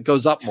 even if it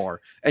goes up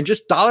more. And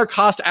just dollar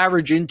cost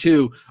average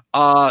into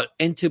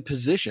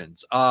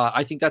positions.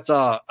 I think that's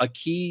a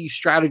key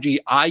strategy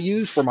I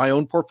use for my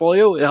own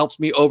portfolio. It helps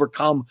me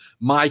overcome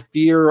my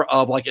fear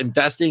of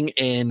investing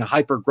in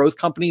hyper growth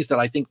companies that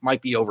I think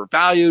might be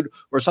overvalued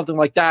or something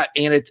like that.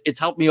 And it's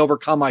helped me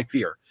overcome my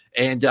fear.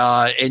 And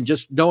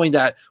just knowing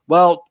that,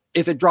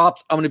 if it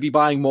drops, I'm going to be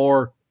buying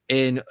more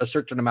in a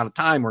certain amount of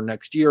time or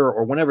next year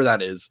or whenever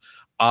that is.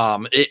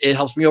 It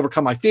helps me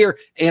overcome my fear.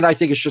 And I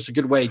think it's just a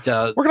good way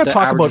to. We're going to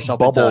talk about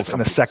bubbles in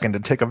a second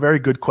and take a very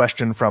good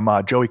question from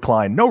Joey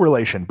Klein, no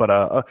relation, but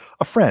a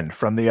friend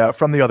from the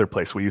other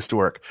place we used to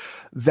work.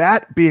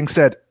 That being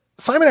said,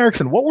 Simon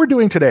Erickson, what we're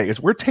doing today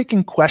is we're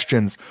taking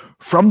questions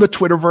from the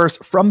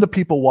Twitterverse, from the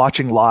people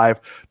watching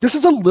live. This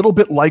is a little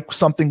bit like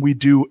something we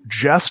do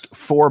just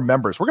for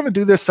members. We're going to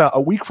do this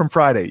a week from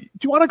Friday.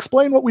 Do you want to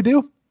explain what we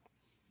do?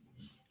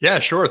 Yeah,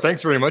 sure.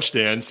 Thanks very much,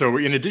 Dan. So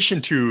in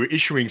addition to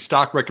issuing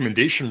stock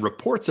recommendation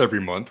reports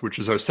every month, which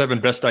is our 7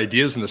 best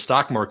ideas in the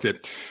stock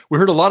market, we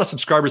heard a lot of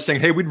subscribers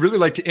saying, hey, we'd really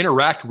like to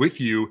interact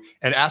with you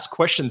and ask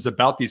questions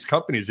about these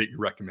companies that you're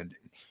recommending.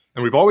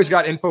 And we've always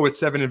got info at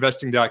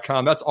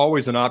 7investing.com. That's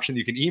always an option.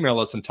 You can email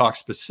us and talk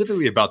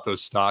specifically about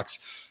those stocks.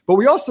 But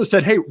we also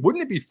said, hey,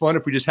 wouldn't it be fun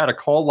if we just had a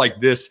call like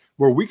this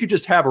where we could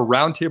just have a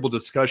roundtable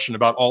discussion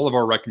about all of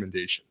our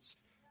recommendations?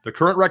 The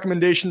current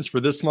recommendations for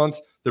this month,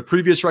 the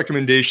previous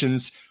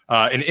recommendations,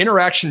 an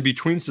interaction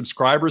between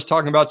subscribers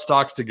talking about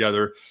stocks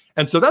together.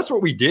 And so that's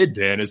what we did,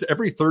 Dan, is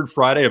every third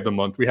Friday of the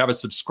month, we have a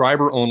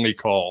subscriber-only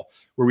call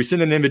where we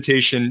send an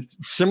invitation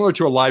similar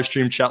to a live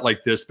stream chat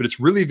like this, but it's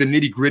really the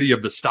nitty-gritty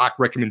of the stock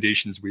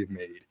recommendations we've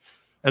made.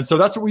 And so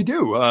that's what we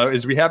do,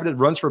 is we have it. It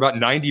runs for about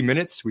 90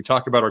 minutes. We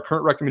talk about our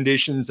current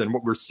recommendations and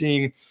what we're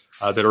seeing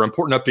that are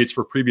important updates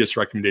for previous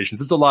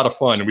recommendations. It's a lot of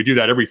fun, and we do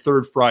that every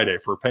third Friday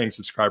for paying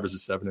subscribers at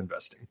 7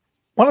 Investing.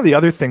 One of the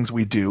other things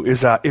we do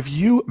is if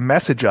you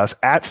message us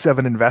at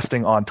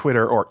 7investing on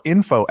Twitter or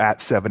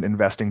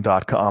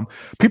info@7investing.com,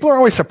 people are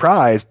always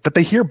surprised that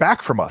they hear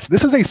back from us.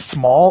 This is a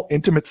small,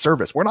 intimate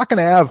service. We're not going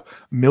to have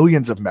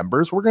millions of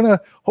members. We're going to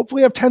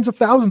hopefully have tens of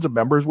thousands of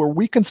members where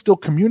we can still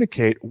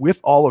communicate with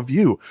all of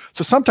you.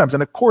 So sometimes,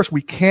 and of course,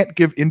 we can't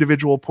give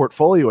individual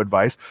portfolio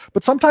advice,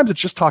 but sometimes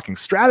it's just talking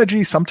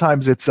strategy.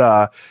 Sometimes it's,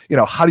 how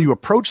do you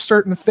approach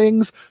certain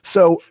things?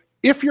 So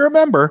if you're a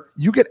member,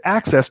 you get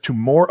access to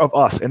more of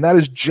us, and that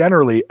is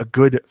generally a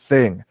good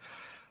thing.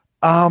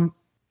 We're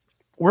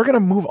going to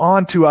move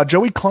on to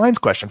Joey Klein's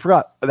question.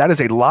 Forgot, that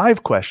is a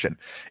live question.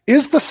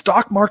 Is the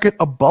stock market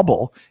a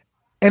bubble?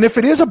 And if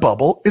it is a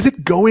bubble, is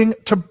it going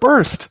to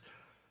burst?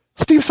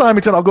 Steve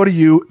Symington, I'll go to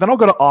you, then I'll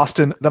go to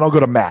Austin, then I'll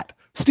go to Matt.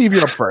 Steve,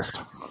 you're up first.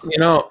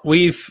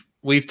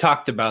 We've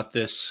talked about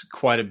this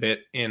quite a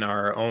bit in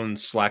our own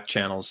Slack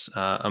channels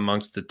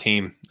amongst the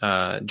team.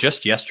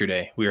 Just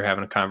yesterday, we were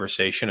having a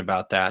conversation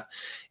about that,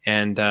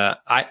 and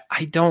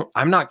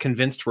I'm not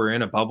convinced we're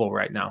in a bubble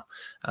right now.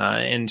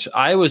 And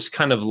I was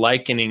kind of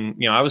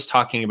likening, I was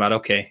talking about,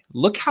 okay,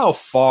 look how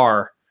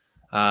far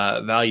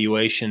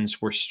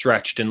valuations were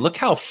stretched, and look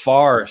how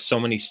far so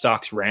many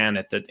stocks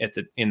ran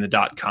in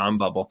the .com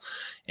bubble.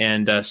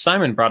 And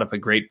Simon brought up a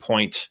great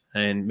point,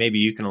 and maybe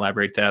you can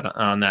elaborate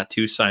on that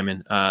too,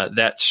 Simon.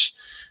 That's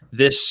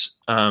this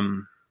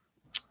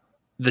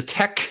the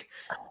tech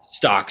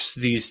stocks,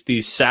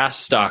 these SaaS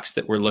stocks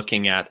that we're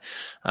looking at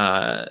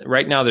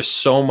right now. There's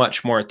so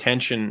much more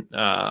attention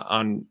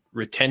on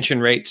retention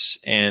rates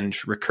and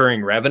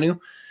recurring revenue,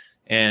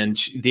 and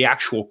the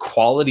actual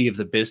quality of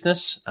the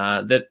business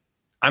that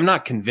I'm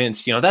not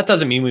convinced. That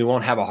doesn't mean we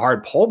won't have a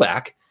hard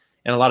pullback.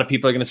 And a lot of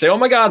people are going to say, "Oh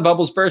my God,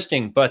 bubble's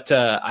bursting." But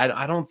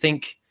I don't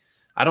think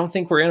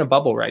we're in a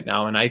bubble right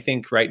now. And I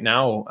think right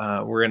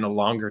now we're in a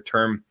longer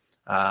term,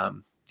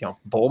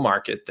 bull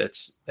market.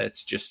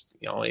 That's just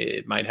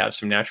it might have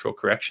some natural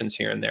corrections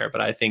here and there,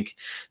 but I think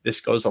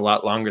this goes a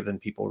lot longer than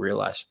people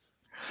realize.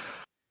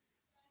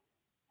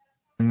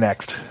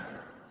 Next.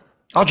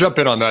 I'll jump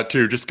in on that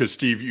too, just because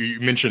Steve, you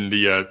mentioned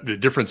the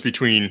difference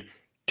between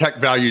tech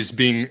values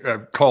being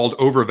called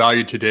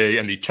overvalued today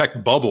and the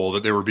tech bubble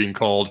that they were being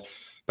called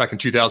back in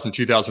 2000,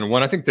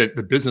 2001. I think that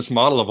the business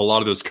model of a lot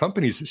of those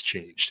companies has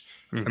changed.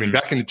 I mean,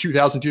 back in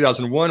 2000,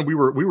 2001, we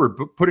were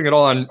putting it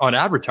all on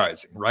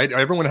advertising, right?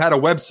 Everyone had a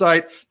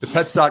website. The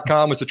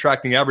pets.com was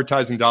attracting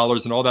advertising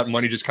dollars, and all that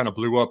money just kind of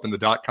blew up in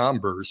the .com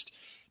burst.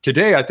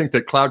 Today, I think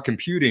that cloud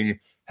computing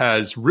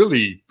has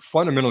really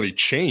fundamentally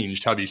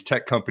changed how these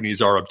tech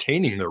companies are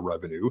obtaining their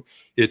revenue.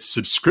 It's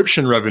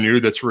subscription revenue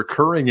that's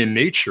recurring in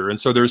nature. And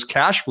so there's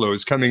cash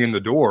flows coming in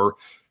the door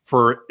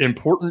for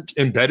important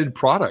embedded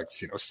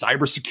products,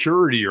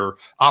 cybersecurity or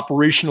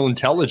operational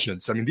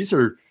intelligence. I mean, these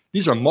are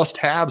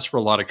must-haves for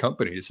a lot of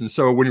companies. And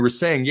so when you were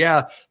saying,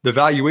 the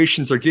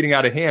valuations are getting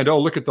out of hand,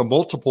 look at the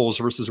multiples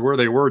versus where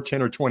they were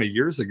 10 or 20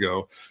 years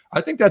ago,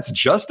 I think that's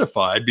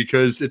justified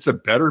because it's a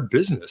better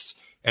business.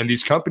 And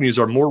these companies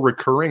are more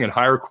recurring and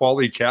higher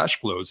quality cash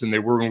flows than they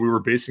were when we were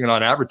basing it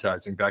on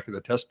advertising back at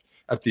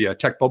the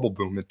tech bubble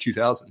boom in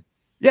 2000.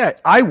 Yeah,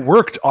 I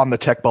worked on the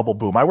tech bubble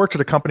boom. I worked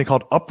at a company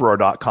called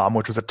Uproar.com,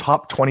 which was a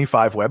top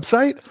 25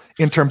 website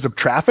in terms of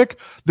traffic.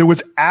 There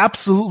was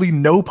absolutely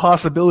no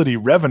possibility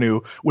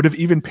revenue would have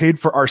even paid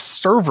for our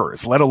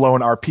servers, let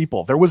alone our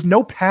people. There was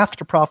no path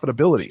to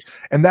profitability.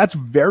 And that's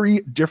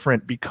very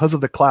different because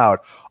of the cloud.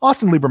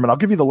 Austin Lieberman, I'll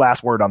give you the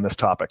last word on this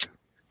topic.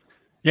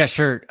 Yeah,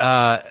 sure.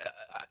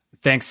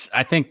 Thanks.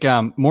 I think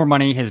more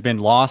money has been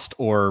lost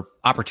or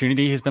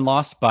opportunity has been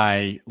lost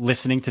by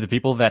listening to the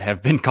people that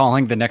have been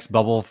calling the next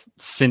bubble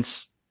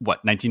since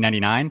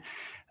 1999.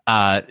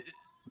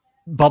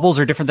 Bubbles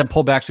are different than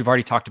pullbacks. We've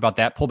already talked about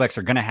that. Pullbacks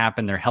are going to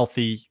happen. They're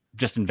healthy.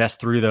 Just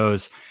invest through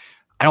those.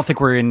 I don't think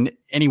we're in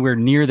anywhere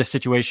near the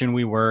situation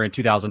we were in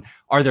 2000.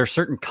 Are there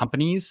certain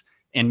companies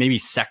and maybe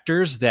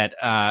sectors that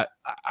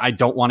I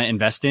don't want to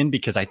invest in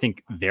because I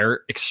think they're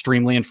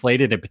extremely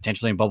inflated and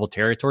potentially in bubble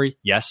territory?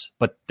 Yes,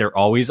 but there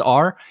always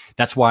are.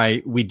 That's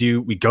why we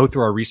go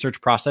through our research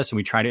process and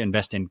we try to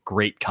invest in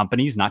great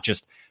companies, not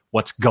just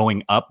what's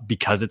going up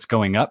because it's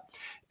going up.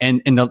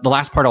 And the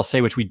last part I'll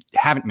say, which we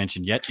haven't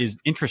mentioned yet, is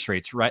interest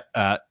rates, right?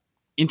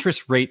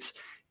 Interest rates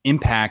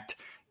impact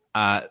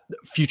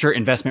future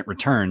investment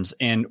returns.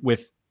 And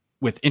with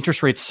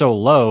interest rates so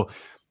low,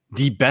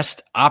 the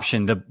best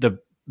option, the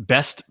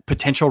best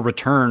potential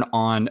return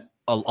on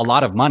a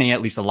lot of money,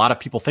 at least a lot of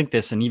people think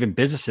this, and even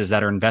businesses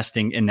that are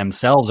investing in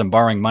themselves and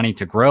borrowing money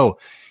to grow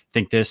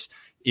think this,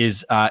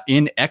 is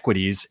in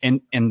equities.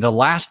 And the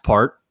last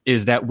part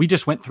is that we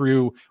just went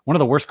through one of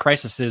the worst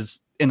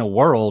crises in the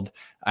world,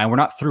 and we're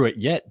not through it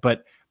yet.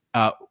 But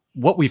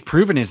what we've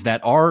proven is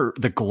that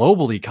the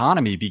global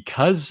economy,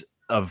 because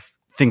of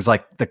things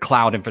like the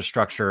cloud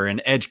infrastructure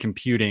and edge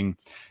computing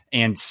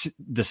and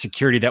the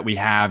security that we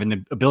have and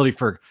the ability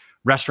for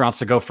restaurants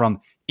to go from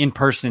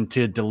in-person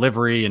to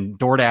delivery and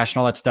DoorDash and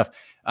all that stuff,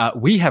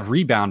 we have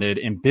rebounded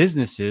in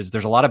businesses.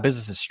 There's a lot of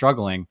businesses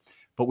struggling,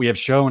 but we have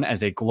shown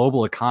as a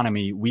global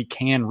economy, we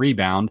can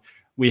rebound.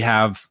 We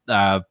have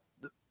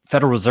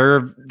Federal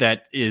Reserve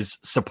that is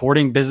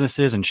supporting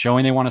businesses and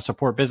showing they want to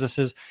support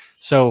businesses.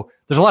 So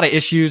there's a lot of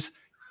issues.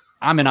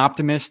 I'm an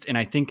optimist, and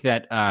I think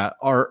that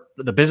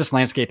the business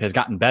landscape has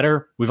gotten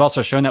better. We've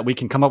also shown that we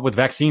can come up with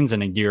vaccines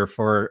in a year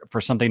for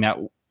something that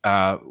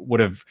would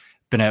have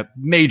been a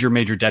major,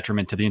 major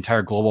detriment to the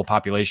entire global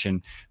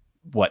population,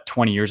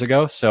 20 years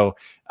ago. So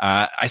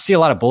I see a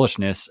lot of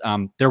bullishness.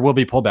 There will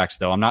be pullbacks,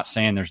 though. I'm not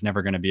saying there's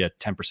never going to be a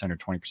 10% or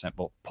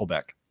 20%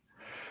 pullback.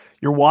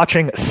 You're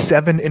watching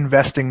 7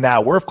 Investing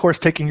Now. We're, of course,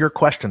 taking your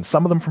questions,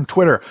 some of them from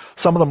Twitter,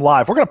 some of them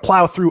live. We're going to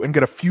plow through and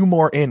get a few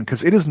more in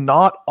because it is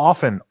not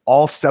often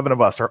all 7 of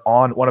us are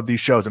on one of these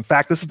shows. In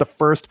fact, this is the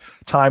first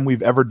time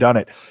we've ever done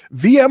it.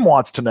 VM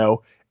wants to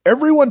know,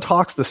 everyone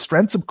talks the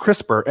strengths of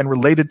CRISPR and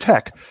related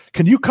tech.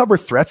 Can you cover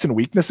threats and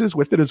weaknesses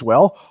with it as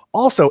well?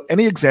 Also,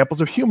 any examples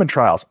of human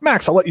trials?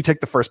 Max, I'll let you take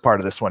the first part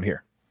of this one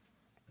here.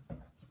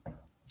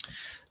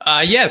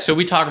 So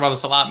we talk about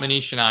this a lot,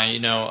 Manish and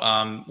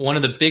I. One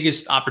of the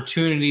biggest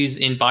opportunities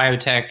in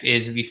biotech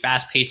is the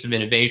fast pace of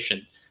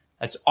innovation.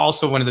 That's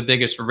also one of the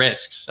biggest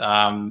risks. We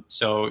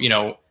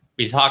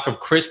talk of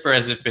CRISPR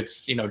as if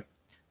it's,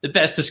 the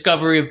best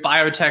discovery of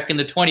biotech in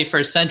the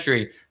 21st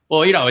century.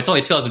 Well, it's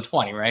only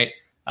 2020, right?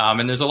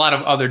 And there's a lot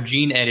of other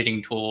gene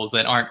editing tools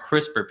that aren't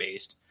CRISPR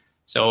based.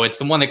 So it's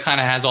the one that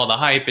kind of has all the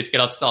hype. It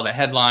gets all the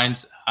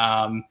headlines.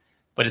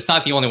 But it's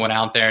not the only one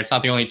out there. It's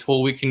not the only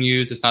tool we can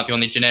use. It's not the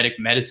only genetic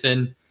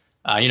medicine.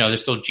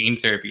 There's still gene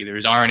therapy.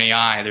 There's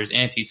RNAi. There's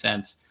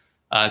antisense.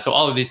 So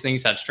all of these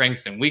things have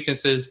strengths and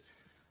weaknesses.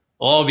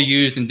 They'll all be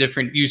used in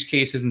different use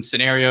cases and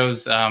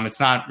scenarios. It's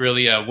not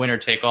really a winner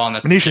take all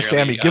necessarily. Manisha,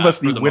 Sammy, give us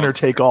the winner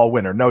take all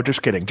winner. No,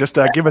 just kidding. Just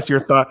give us your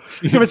thought.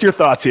 Give us your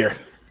thoughts here.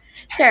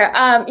 Sure.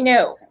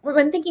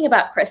 When thinking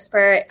about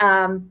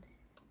CRISPR,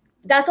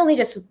 that's only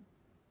just.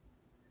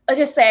 I'll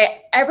just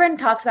say everyone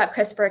talks about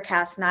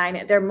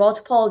CRISPR-Cas9. There are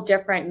multiple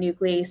different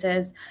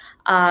nucleases.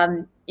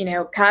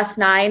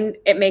 Cas9,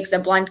 it makes a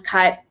blunt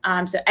cut.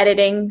 So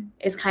editing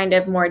is kind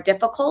of more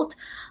difficult.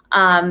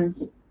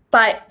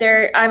 But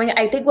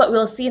I think what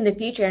we'll see in the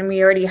future, and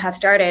we already have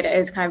started,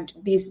 is kind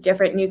of these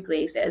different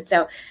nucleases.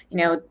 So,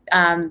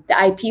 the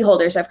IP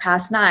holders of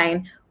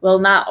Cas9 will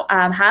not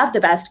have the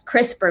best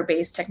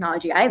CRISPR-based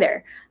technology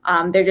either.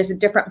 They're just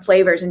different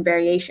flavors and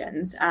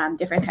variations,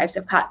 different types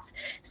of cuts.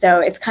 So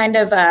it's kind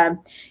of,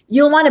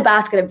 you'll want a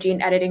basket of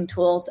gene editing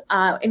tools.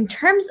 In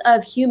terms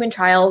of human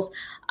trials,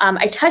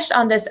 I touched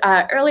on this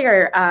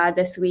earlier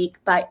this week,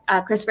 but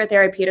CRISPR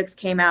Therapeutics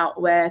came out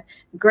with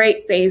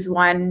great phase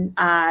 1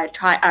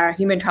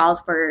 human trials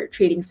for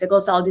treating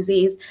sickle cell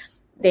disease.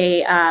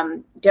 They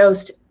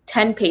dosed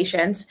 10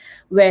 patients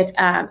with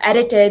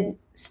edited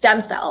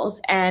stem cells.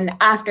 And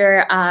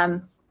after,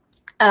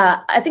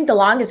 I think the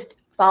longest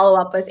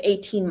follow-up was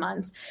 18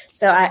 months.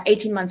 So at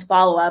 18 months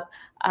follow-up,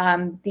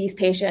 these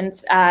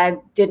patients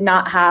did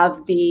not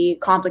have the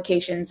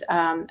complications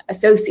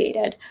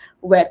associated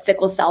with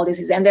sickle cell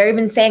disease. And they're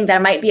even saying that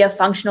it might be a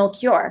functional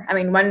cure. I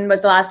mean, when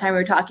was the last time we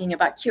were talking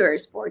about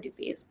cures for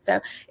disease?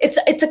 So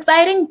it's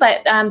exciting,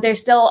 but there's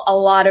still a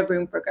lot of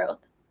room for growth.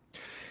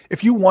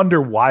 If you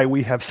wonder why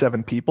we have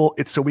 7 people,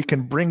 it's so we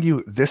can bring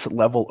you this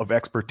level of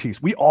expertise.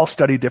 We all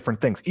study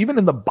different things. Even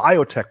in the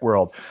biotech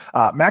world,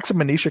 Max and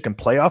Manisha can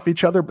play off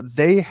each other, but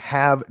they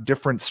have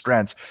different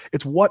strengths.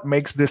 It's what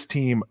makes this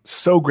team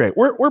so great.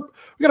 We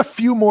got a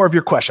few more of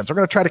your questions. We're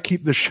going to try to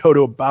keep the show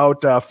to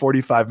about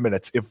 45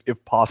 minutes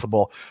if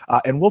possible.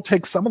 And we'll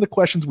take some of the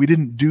questions we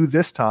didn't do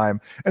this time,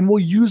 and we'll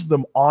use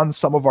them on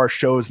some of our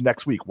shows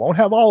next week. Won't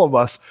have all of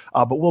us,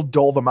 but we'll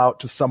dole them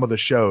out to some of the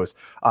shows.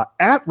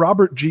 At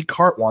Robert G.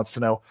 Cart wants to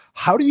know,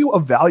 how do you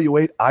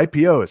evaluate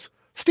IPOs?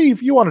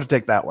 Steve, you wanted to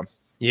take that one.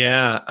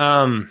 Yeah.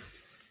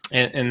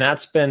 And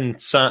that's been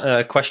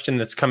a question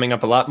that's coming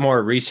up a lot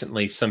more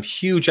recently. Some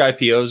huge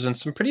IPOs and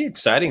some pretty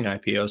exciting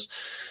IPOs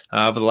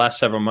over the last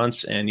several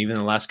months and even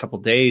the last couple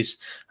of days.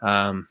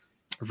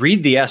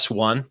 Read the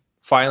S1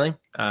 filing.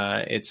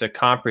 It's a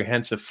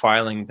comprehensive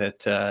filing that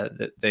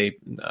they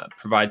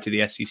provide to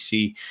the SEC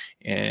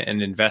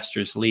and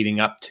investors leading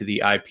up to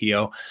the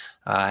IPO.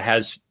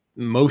 Has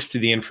most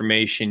of the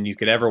information you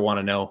could ever want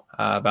to know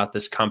about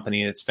this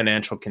company, its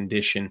financial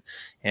condition,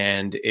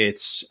 and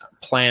its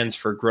plans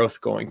for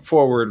growth going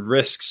forward,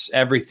 risks,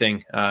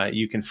 everything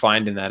you can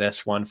find in that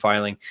S1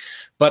 filing.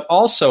 But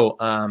also,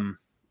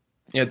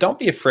 don't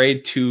be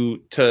afraid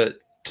to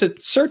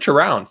search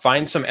around,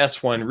 find some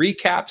S1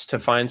 recaps, to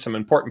find some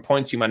important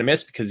points you might have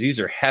missed, because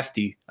these are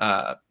hefty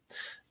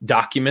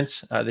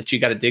documents that you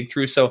got to dig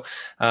through. So,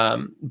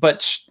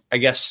 but I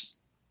guess,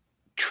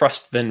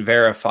 trust then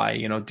verify,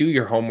 do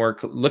your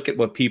homework, look at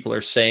what people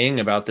are saying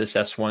about this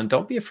S1.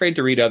 Don't be afraid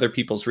to read other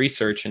people's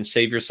research and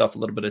save yourself a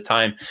little bit of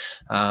time.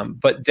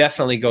 But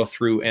definitely go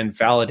through and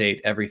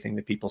validate everything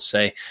that people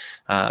say.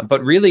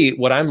 But really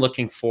what I'm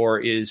looking for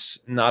is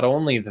not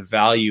only the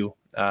value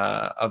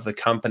of the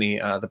company,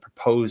 the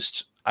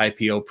proposed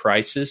IPO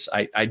prices.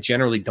 I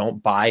generally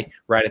don't buy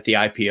right at the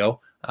IPO.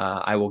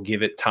 I will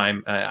give it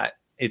time.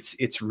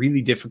 It's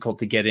really difficult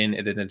to get in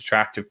at an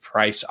attractive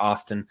price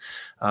often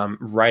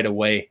right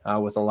away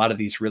with a lot of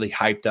these really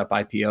hyped up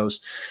IPOs.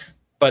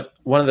 But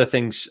one of the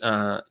things,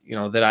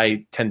 that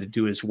I tend to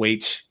do is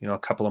wait, a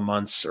couple of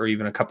months or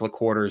even a couple of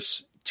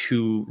quarters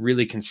to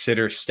really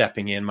consider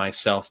stepping in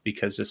myself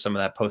because of some of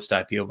that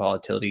post-IPO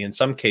volatility. In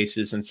some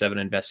cases, and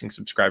 7investing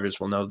subscribers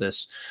will know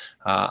this,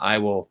 I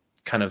will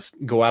kind of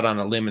go out on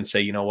a limb and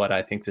say, you know what,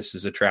 I think this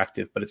is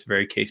attractive, but it's a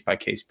very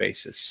case-by-case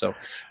basis. So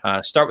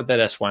start with that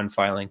S1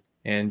 filing.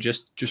 And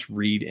just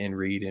read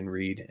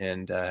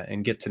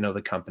and get to know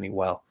the company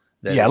well.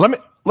 Let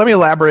me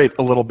elaborate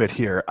a little bit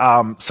here.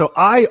 So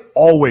I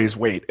always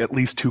wait at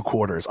least 2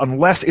 quarters,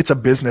 unless it's a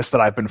business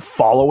that I've been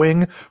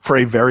following for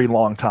a very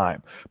long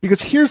time.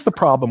 Because here's the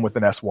problem with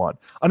an S1.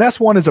 An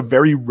S1 is a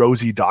very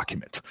rosy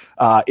document.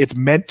 It's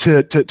meant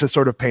to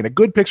sort of paint a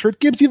good picture. It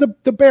gives you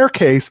the bear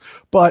case,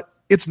 but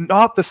it's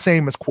not the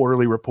same as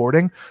quarterly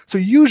reporting. So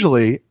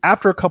usually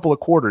after a couple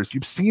of quarters,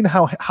 you've seen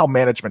how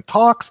management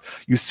talks,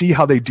 you see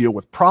how they deal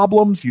with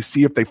problems, you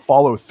see if they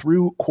follow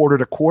through quarter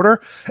to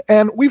quarter.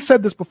 And we've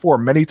said this before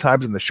many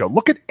times in the show.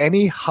 Look at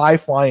any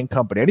high-flying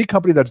company, any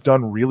company that's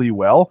done really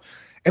well.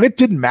 And it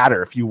didn't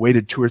matter if you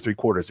waited 2 or 3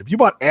 quarters. If you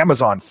bought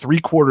Amazon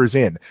 3 quarters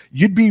in,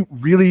 you'd be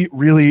really,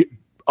 really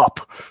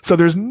up. So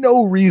there's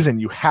no reason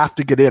you have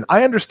to get in.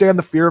 I understand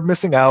the fear of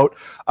missing out,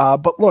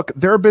 but look,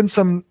 there have been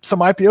some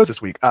IPOs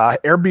this week.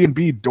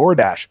 Airbnb,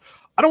 DoorDash.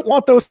 I don't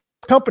want those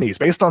companies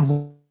based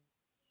on.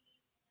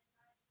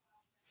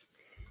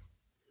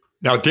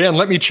 Now, Dan,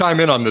 let me chime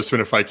in on this one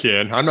if I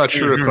can. I'm not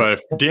sure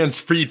if Dan's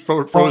feed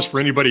froze for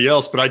anybody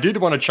else, but I did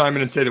want to chime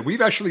in and say that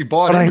we've actually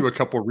bought into a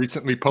couple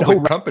recently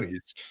public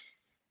companies.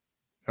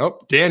 Oh,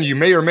 Dan, you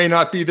may or may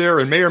not be there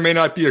and may or may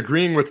not be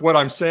agreeing with what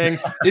I'm saying.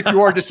 If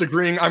you are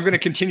disagreeing, I'm going to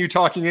continue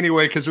talking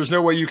anyway, because there's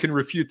no way you can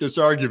refute this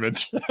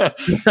argument.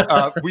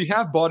 We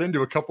have bought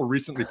into a couple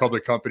recently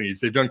public companies.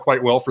 They've done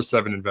quite well for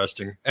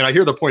 7investing. And I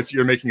hear the points that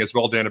you're making as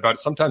well, Dan, about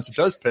sometimes it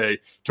does pay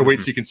to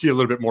wait so you can see a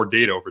little bit more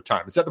data over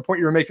time. Is that the point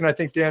you were making, I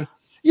think, Dan?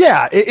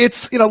 Yeah,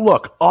 it's,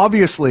 look,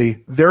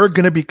 obviously there are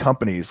going to be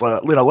companies,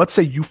 let's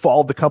say you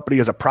followed the company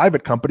as a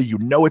private company,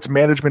 its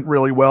management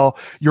really well,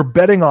 you're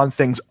betting on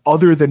things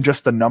other than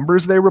just the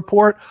numbers they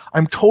report.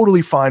 I'm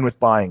totally fine with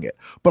buying it.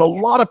 But a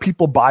lot of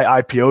people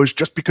buy IPOs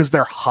just because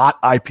they're hot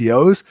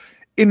IPOs.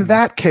 In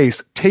that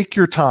case, take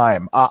your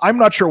time. I'm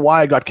not sure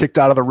why I got kicked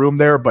out of the room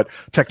there, but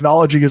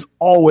technology is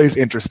always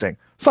interesting.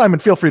 Simon,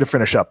 feel free to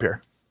finish up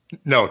here.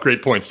 No,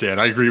 great points, Dan.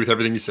 I agree with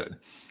everything you said.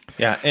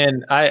 Yeah,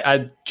 and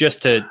I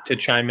just to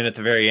chime in at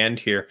the very end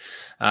here,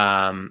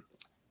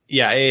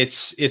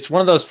 it's one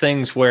of those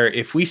things where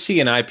if we see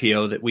an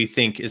IPO that we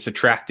think is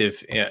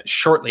attractive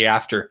shortly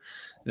after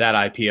that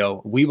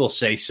IPO, we will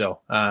say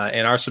so.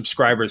 And our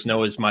subscribers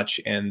know as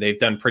much, and they've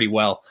done pretty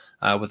well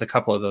with a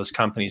couple of those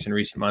companies in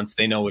recent months.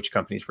 They know which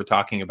companies we're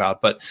talking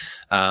about, but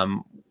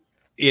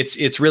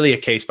it's really a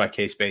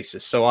case-by-case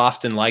basis. So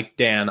often, like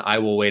Dan, I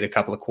will wait a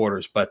couple of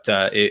quarters. But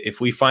if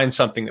we find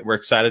something that we're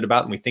excited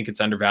about and we think it's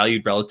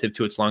undervalued relative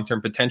to its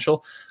long-term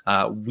potential,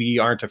 we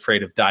aren't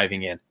afraid of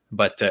diving in.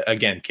 But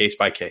again,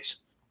 case-by-case.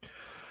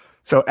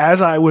 So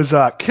as I was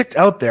kicked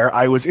out there,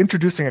 I was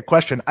introducing a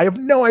question. I have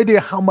no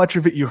idea how much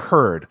of it you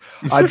heard.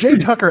 Jay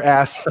Tucker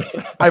asks,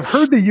 I've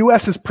heard the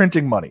U.S. is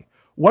printing money.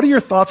 What are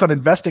your thoughts on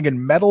investing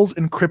in metals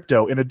and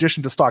crypto in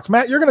addition to stocks?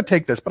 Matt, you're going to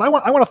take this, but I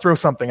want to throw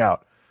something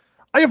out.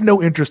 I have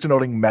no interest in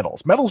owning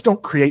metals. Metals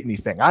don't create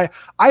anything. I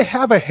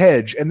have a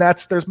hedge, and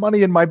there's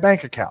money in my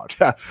bank account.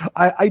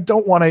 I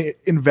don't want to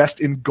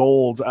invest in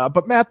gold.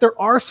 But Matt, there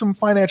are some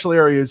financial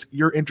areas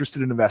you're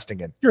interested in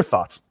investing in. Your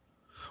thoughts?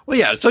 Well,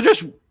 yeah. So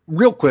just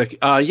real quick,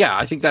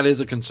 I think that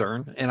is a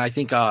concern, and I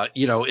think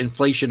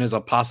inflation is a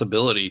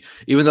possibility,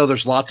 even though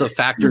there's lots of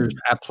factors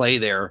at play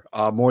there,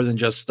 more than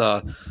just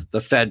the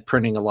Fed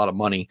printing a lot of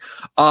money.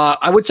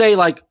 I would say,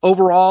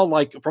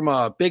 overall, from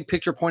a big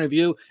picture point of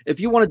view, if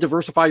you want to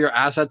diversify your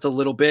assets a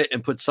little bit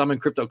and put some in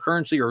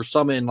cryptocurrency or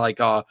some in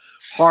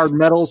hard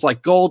metals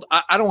like gold,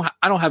 I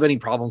don't have any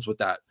problems with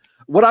that.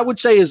 What I would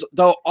say is,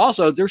 though,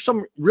 also there's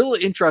some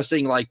really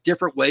interesting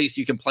different ways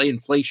you can play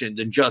inflation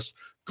than just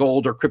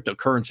gold or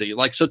cryptocurrency.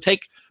 So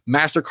take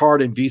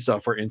MasterCard and Visa,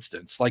 for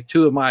instance,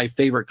 two of my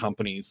favorite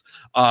companies.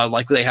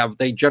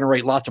 They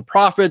generate lots of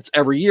profits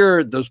every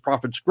year. Those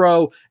profits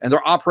grow, and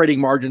their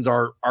operating margins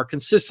are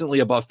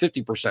consistently above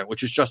 50%,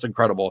 which is just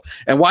incredible.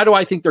 And why do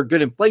I think they're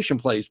good inflation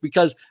plays?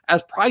 Because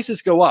as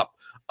prices go up,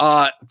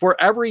 for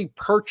every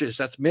purchase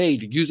that's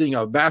made using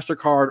a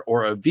MasterCard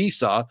or a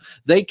Visa,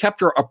 they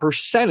capture a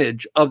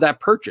percentage of that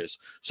purchase.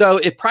 So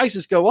if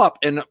prices go up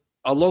and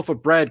a loaf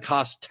of bread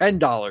costs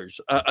 $10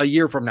 a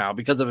year from now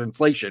because of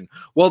inflation,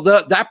 well,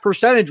 that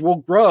percentage will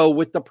grow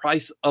with the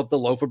price of the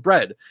loaf of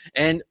bread.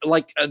 And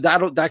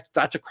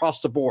that's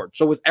across the board.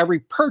 So with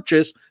every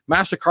purchase,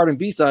 MasterCard and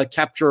Visa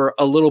capture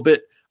a little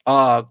bit,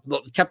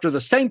 capture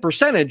the same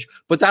percentage,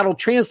 but that'll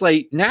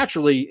translate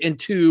naturally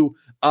into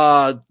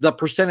the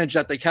percentage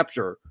that they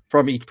capture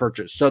from each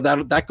purchase. So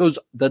that goes,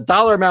 the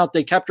dollar amount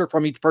they capture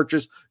from each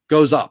purchase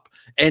goes up.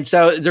 And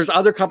so there's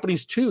other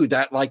companies too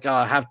that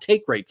have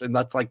take rates, and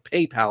that's like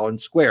PayPal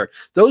and Square.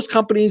 Those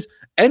companies,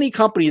 any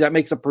company that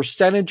makes a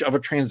percentage of a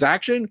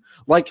transaction,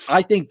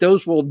 I think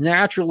those will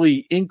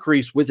naturally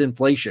increase with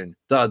inflation,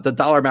 the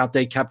dollar amount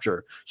they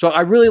capture. So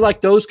I really like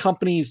those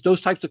companies,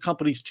 those types of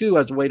companies too,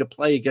 as a way to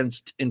play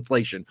against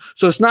inflation.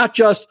 So it's not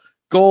just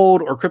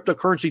gold or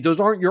cryptocurrency. Those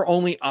aren't your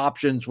only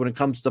options when it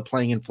comes to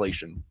playing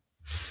inflation.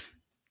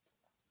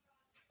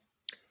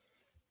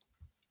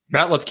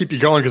 Matt, let's keep you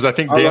going because I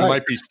think Dan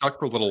might be stuck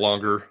for a little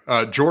longer.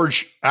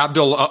 George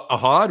Abdul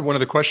Ahad, one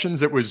of the questions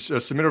that was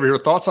submitted over here,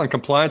 thoughts on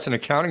compliance and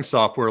accounting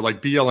software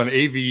like BL and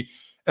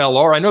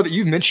AVLR. I know that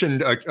you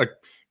mentioned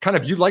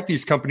you like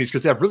these companies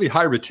because they have really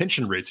high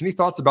retention rates. Any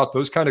thoughts about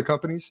those kind of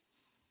companies?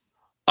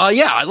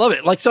 Yeah, I love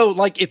it.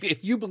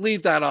 If you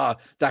believe that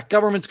that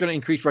government's going to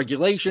increase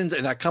regulations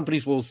and that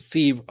companies will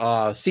see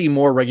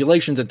more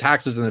regulations and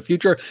taxes in the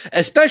future,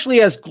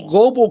 especially as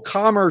global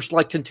commerce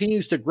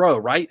continues to grow,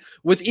 right?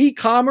 With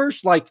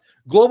e-commerce,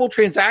 global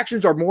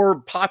transactions are more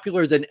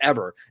popular than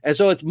ever, and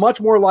so it's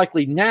much more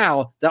likely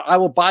now that I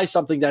will buy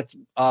something that's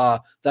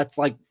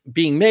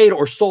being made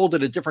or sold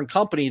at a different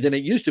company than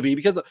it used to be,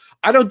 because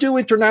I don't do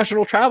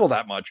international travel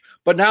that much.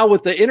 But now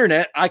with the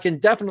internet, I can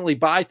definitely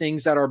buy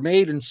things that are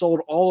made and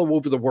sold all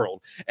over the world.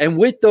 And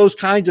with those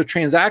kinds of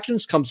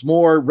transactions comes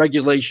more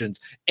regulations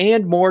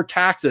and more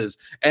taxes.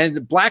 And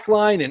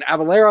Blackline and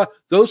Avalara,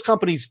 those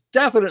companies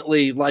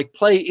definitely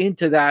play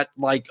into that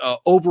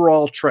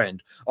overall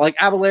trend.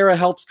 Avalara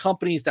helps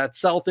companies that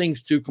sell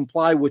things to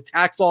comply with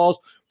tax laws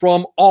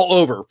from all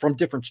over, from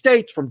different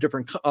states, from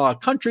different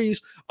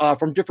countries,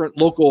 from different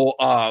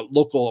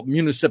local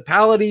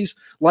municipalities.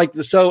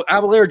 So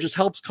Avalara just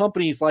helps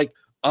companies pay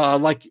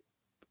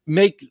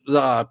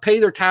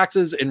their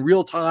taxes in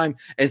real time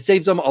and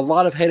saves them a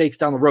lot of headaches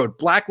down the road.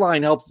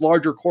 Blackline helps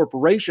larger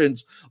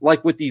corporations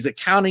with these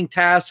accounting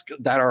tasks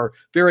that are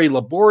very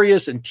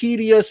laborious and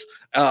tedious,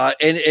 and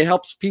it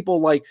helps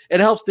people it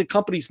helps the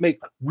companies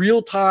make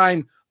real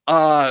time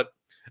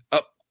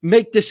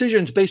make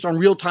decisions based on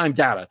real-time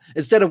data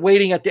instead of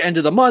waiting at the end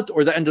of the month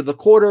or the end of the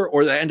quarter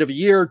or the end of a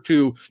year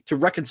to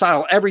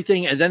reconcile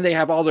everything, and then they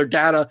have all their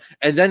data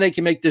and then they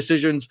can make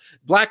decisions.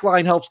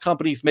 Blackline helps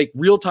companies make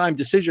real-time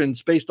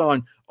decisions based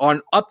on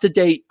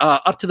up-to-date,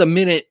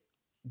 up-to-the-minute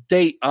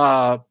date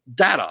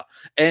data,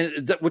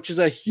 and which is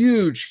a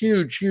huge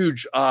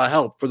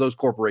help for those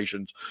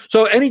corporations.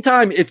 So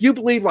anytime, if you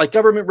believe like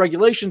government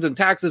regulations and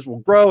taxes will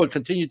grow and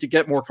continue to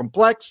get more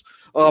complex,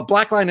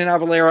 Blackline and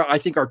Avalara, I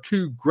think, are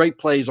two great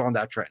plays on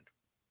that trend.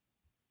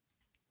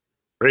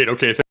 Great.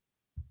 Okay.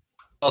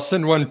 I'll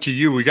send one to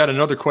you. We got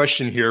another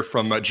question here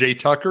from Jay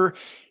Tucker.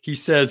 He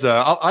says,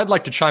 I'd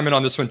like to chime in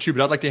on this one too,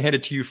 but I'd like to hand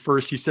it to you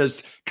first. He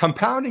says,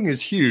 compounding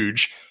is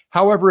huge.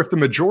 However, if the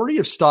majority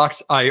of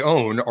stocks I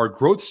own are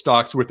growth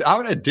stocks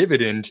without a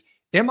dividend,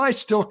 am I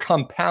still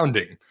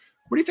compounding?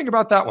 What do you think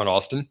about that one,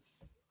 Austin?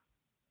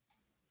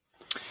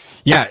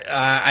 Yeah,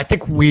 I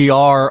think we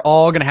are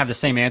all going to have the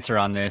same answer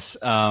on this.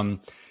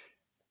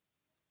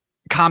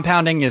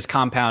 Compounding is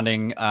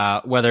compounding,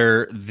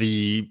 whether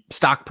the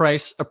stock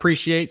price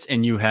appreciates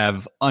and you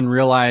have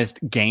unrealized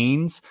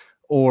gains,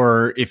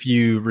 or if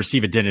you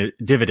receive a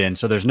dividend.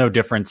 So there's no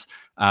difference.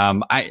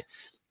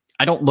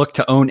 I don't look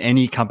to own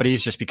any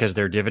companies just because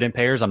they're dividend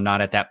payers. I'm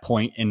not at that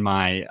point in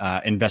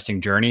my investing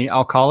journey,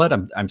 I'll call it.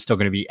 I'm still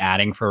going to be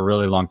adding for a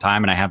really long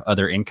time, and I have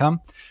other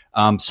income.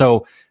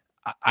 So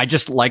I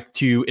just like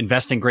to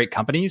invest in great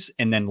companies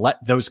and then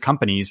let those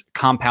companies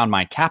compound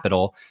my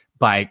capital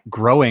by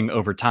growing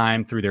over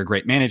time through their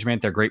great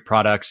management, their great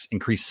products,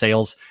 increased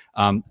sales.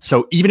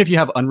 So even if you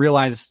have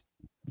unrealized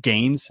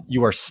gains,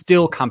 you are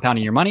still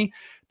compounding your money,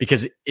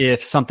 because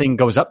if something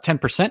goes up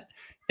 10%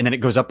 and then it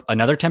goes up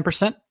another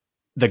 10%,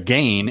 the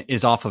gain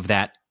is off of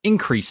that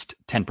increased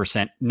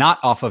 10%, not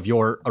off of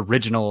your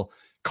original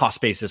cost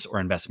basis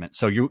or investment.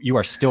 So you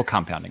are still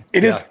compounding.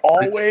 It is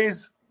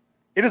always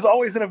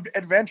an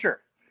adventure.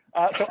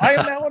 So I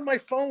am now on my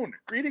phone.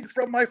 Greetings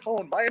from my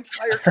phone. My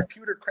entire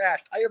computer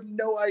crashed. I have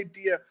no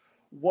idea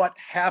what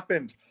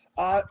happened.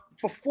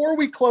 Before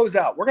we close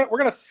out, we're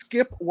gonna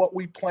skip what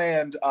we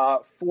planned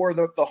for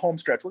the home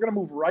stretch. We're gonna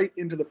move right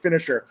into the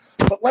finisher.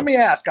 But let me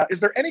ask: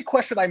 is there any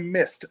question I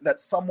missed that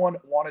someone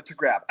wanted to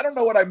grab? I don't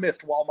know what I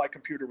missed while my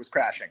computer was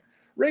crashing.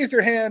 Raise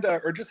your hand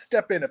or just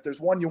step in if there's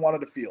one you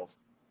wanted to field.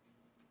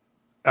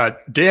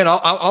 Dan,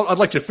 I'd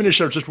like to finish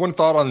up just one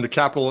thought on the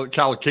capital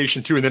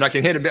allocation too, and then I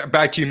can hand it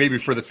back to you maybe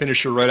for the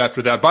finisher right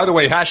after that. By the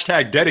way,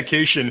 hashtag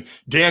dedication,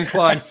 Dan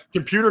Klein,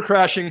 computer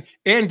crashing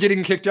and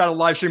getting kicked out of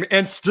live stream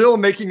and still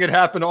making it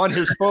happen on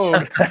his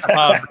phone.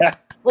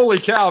 Holy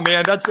cow,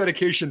 man, that's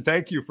dedication.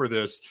 Thank you for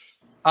this.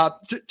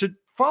 To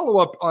follow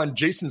up on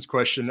Jason's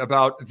question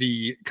about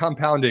the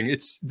compounding,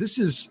 this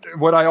is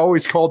what I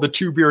always call the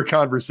 2-beer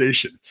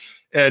conversation.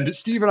 And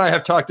Steve and I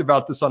have talked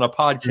about this on a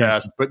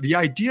podcast, but the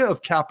idea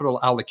of capital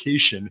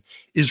allocation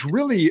is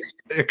really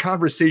a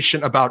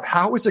conversation about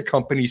how is a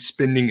company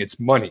spending its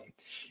money.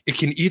 It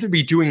can either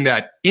be doing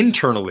that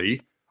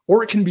internally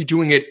or it can be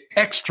doing it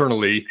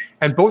externally,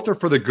 and both are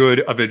for the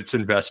good of its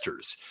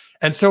investors.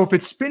 And so if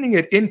it's spending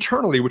it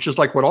internally, which is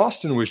like what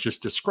Austin was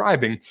just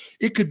describing,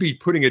 it could be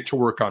putting it to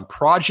work on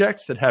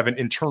projects that have an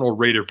internal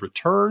rate of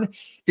return.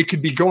 It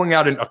could be going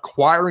out and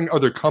acquiring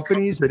other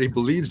companies that it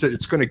believes that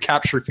it's going to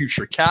capture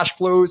future cash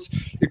flows.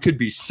 It could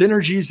be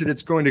synergies that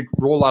it's going to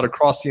roll out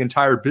across the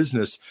entire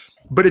business.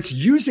 But it's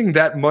using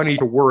that money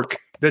to work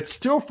that's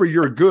still for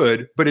your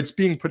good, but it's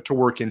being put to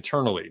work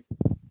internally.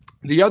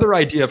 The other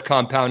idea of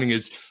compounding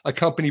is a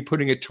company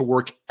putting it to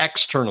work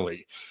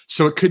externally.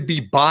 So it could be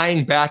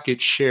buying back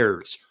its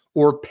shares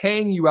or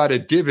paying you out a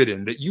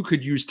dividend that you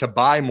could use to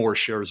buy more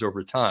shares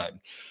over time.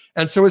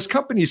 And so as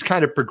companies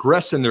kind of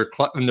progress in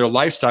their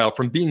lifestyle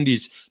from being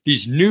these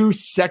new,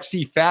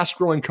 sexy,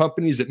 fast-growing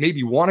companies that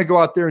maybe want to go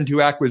out there and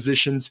do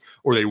acquisitions,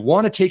 or they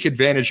want to take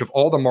advantage of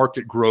all the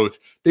market growth,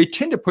 they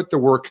tend to put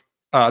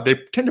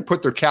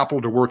their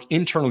capital to work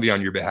internally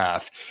on your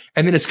behalf.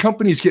 And then as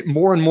companies get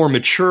more and more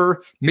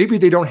mature, maybe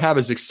they don't have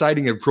as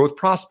exciting of growth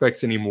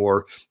prospects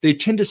anymore. They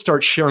tend to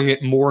start sharing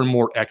it more and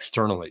more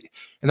externally.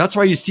 And that's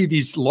why you see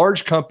these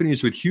large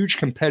companies with huge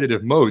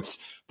competitive moats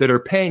that are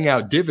paying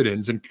out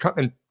dividends, and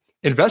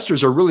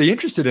investors are really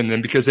interested in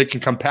them because they can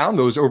compound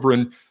those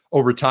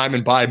over time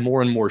and buy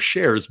more and more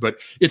shares. But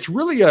it's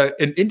really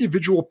an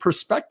individual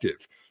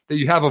perspective that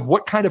you have of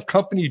what kind of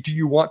company do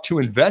you want to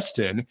invest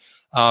in.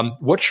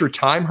 What's your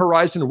time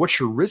horizon? What's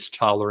your risk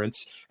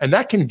tolerance? And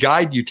that can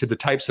guide you to the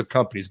types of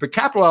companies. But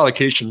capital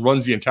allocation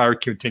runs the entire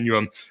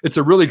continuum. It's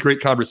a really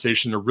great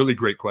conversation, a really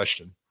great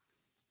question.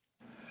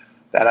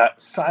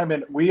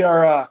 Simon,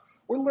 we're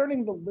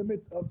learning the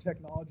limits of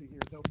technology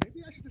here. So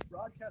maybe I should just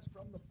broadcast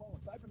from the phone.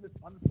 Aside from this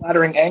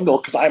unflattering angle,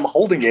 because I'm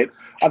holding it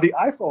on the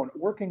iPhone,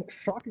 working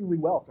shockingly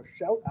well. So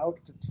shout out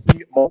to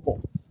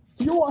T-Mobile.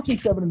 So you're watching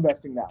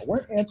 7investing now.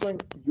 We're answering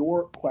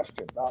your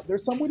questions.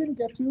 There's some we didn't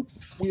get to.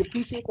 We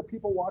appreciate the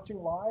people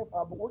watching live,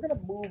 but we're going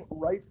to move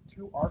right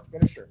to our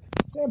finisher.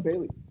 Sam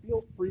Bailey,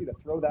 feel free to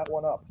throw that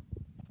one up.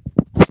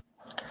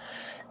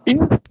 Is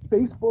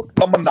Facebook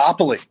a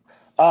monopoly?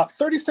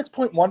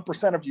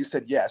 36.1% of you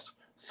said yes.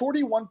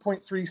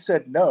 41.3%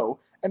 said no,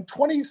 and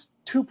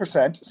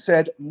 22%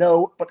 said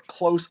no, but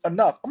close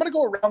enough. I'm going to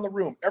go around the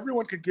room.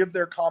 Everyone could give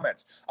their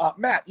comments.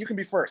 Matt, you can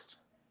be first.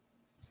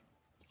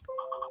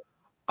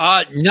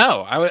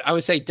 No, I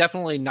would say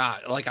definitely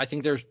not. Like, I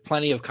think there's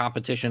plenty of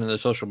competition in the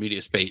social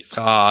media space.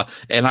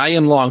 And I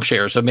am long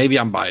share, so maybe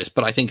I'm biased,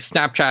 but I think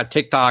Snapchat,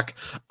 TikTok,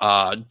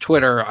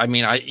 Twitter, I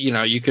mean,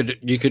 you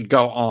could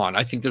go on.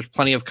 I think there's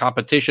plenty of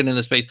competition in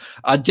the space.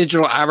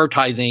 Digital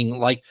advertising,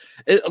 like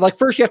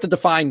first you have to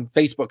define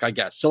Facebook, I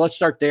guess. So let's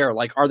start there.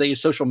 Like, are they a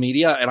social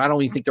media? And I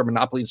don't even think they're a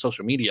monopoly in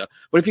social media.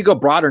 But if you go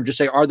broader and just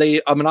say, are they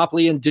a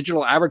monopoly in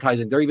digital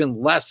advertising? They're even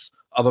less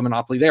of a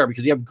monopoly there,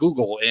 because you have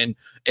Google and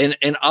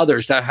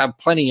others that have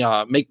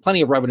make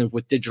plenty of revenue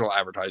with digital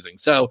advertising.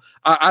 So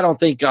I don't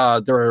think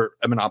they're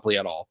a monopoly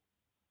at all.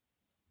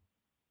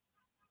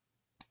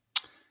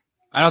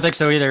 I don't think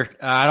so either.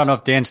 I don't know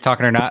if Dan's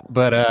talking or not,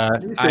 but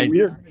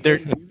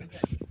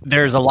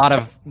there's a lot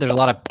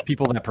of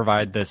people that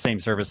provide the same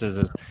services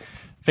as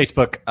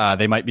Facebook.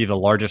 They might be the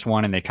largest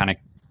one, and they kind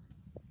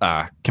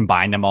of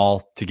combine them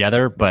all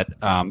together. But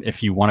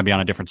if you want to be on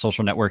a different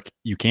social network,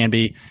 you can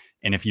be.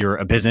 And if you're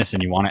a business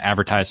and you want to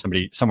advertise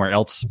somebody somewhere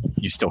else,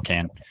 you still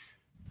can.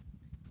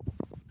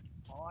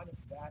 On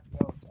that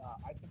note,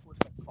 I think we're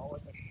going to call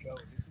it a show.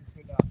 This has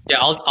been Yeah,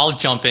 I'll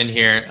jump in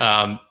here.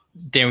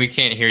 Dan, we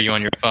can't hear you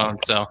on your phone.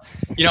 So,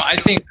 I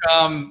think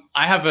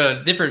I have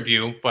a different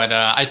view, but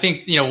I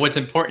think, what's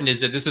important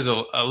is that this is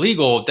a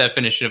legal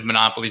definition of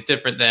monopoly is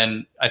different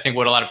than I think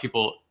what a lot of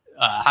people,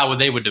 how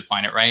they would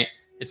define it, right?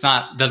 It's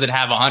not, does it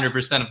have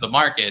 100% of the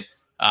market?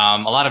 A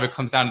lot of it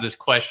comes down to this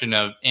question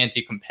of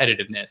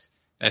anti-competitiveness.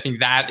 And I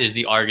think that is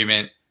the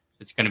argument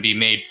that's going to be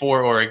made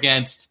for or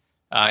against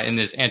in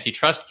this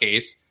antitrust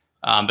case.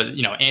 But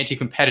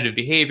anti-competitive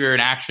behavior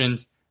and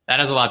actions, that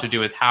has a lot to do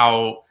with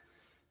how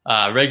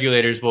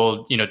regulators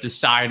will,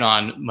 decide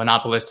on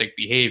monopolistic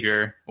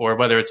behavior or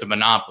whether it's a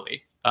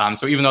monopoly.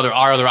 So even though there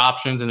are other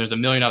options and there's a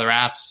million other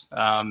apps,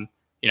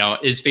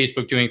 is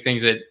Facebook doing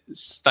things that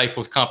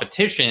stifles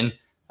competition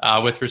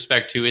with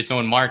respect to its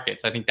own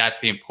markets? I think that's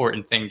the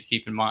important thing to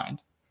keep in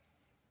mind.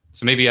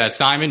 So maybe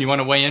Simon, you want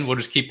to weigh in? We'll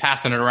just keep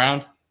passing it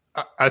around.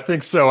 I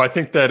think so. I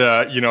think that,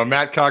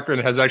 Matt Cochran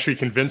has actually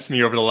convinced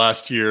me over the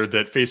last year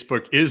that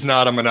Facebook is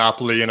not a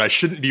monopoly and I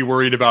shouldn't be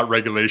worried about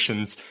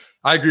regulations.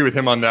 I agree with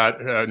him on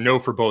that. No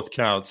for both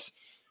counts.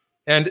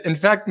 And in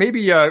fact,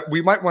 maybe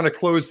we might want to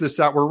close this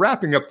out. We're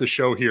wrapping up the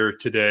show here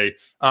today.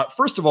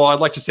 First of all, I'd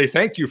like to say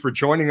thank you for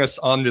joining us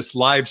on this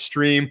live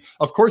stream.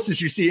 Of course, as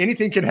you see,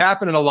 anything can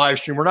happen in a live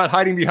stream. We're not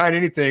hiding behind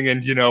anything.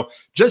 And,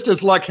 just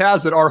as luck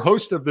has it, our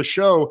host of the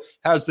show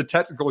has the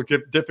technical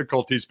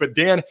difficulties. But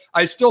Dan,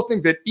 I still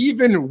think that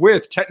even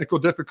with technical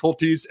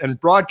difficulties and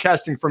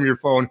broadcasting from your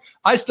phone,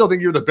 I still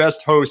think you're the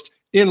best host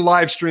in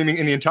live streaming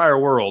in the entire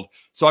world.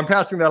 So I'm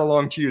passing that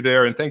along to you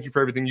there. And thank you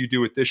for everything you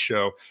do with this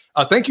show.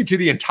 Thank you to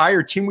the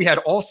entire team. We had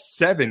all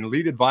 7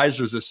 lead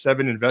advisors of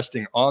 7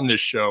 Investing on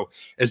this show.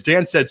 As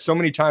Dan said so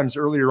many times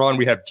earlier on,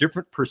 we have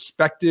different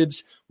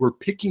perspectives. We're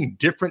picking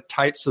different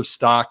types of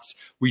stocks.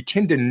 We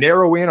tend to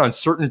narrow in on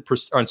certain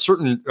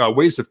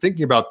ways of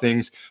thinking about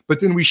things, but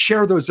then we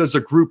share those as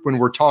a group when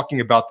we're talking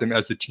about them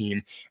as a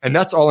team. And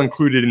that's all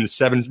included in the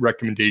 7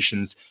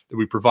 recommendations that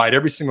we provide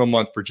every single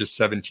month for just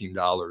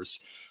 $17.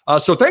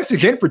 So thanks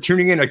again for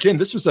tuning in. Again,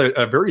 this was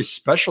a very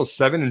special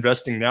 7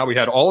 Investing Now. We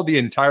had all of the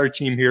entire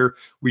team here.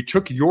 We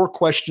took your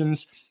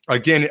questions.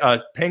 Again,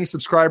 paying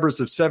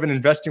subscribers of 7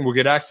 Investing will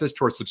get access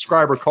to our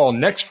subscriber call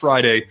next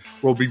Friday,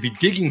 where we'll be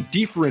digging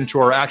deeper into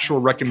our actual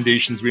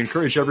recommendations. We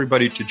encourage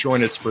everybody to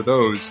join us for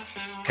those.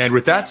 And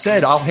with that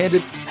said, I'll hand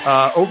it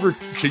over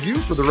to you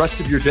for the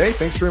rest of your day.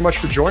 Thanks very much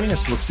for joining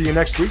us. We'll see you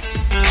next week.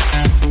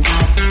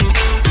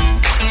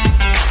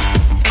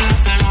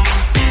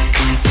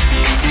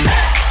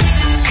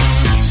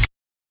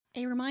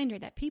 A reminder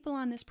that people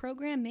on this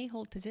program may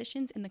hold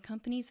positions in the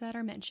companies that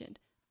are mentioned.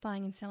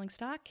 Buying and selling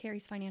stock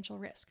carries financial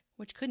risk,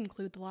 which could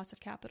include the loss of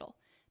capital.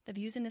 The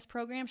views in this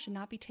program should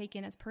not be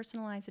taken as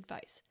personalized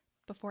advice.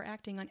 Before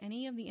acting on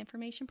any of the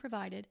information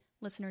provided,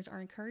 listeners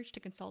are encouraged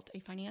to consult a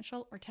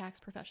financial or tax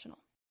professional.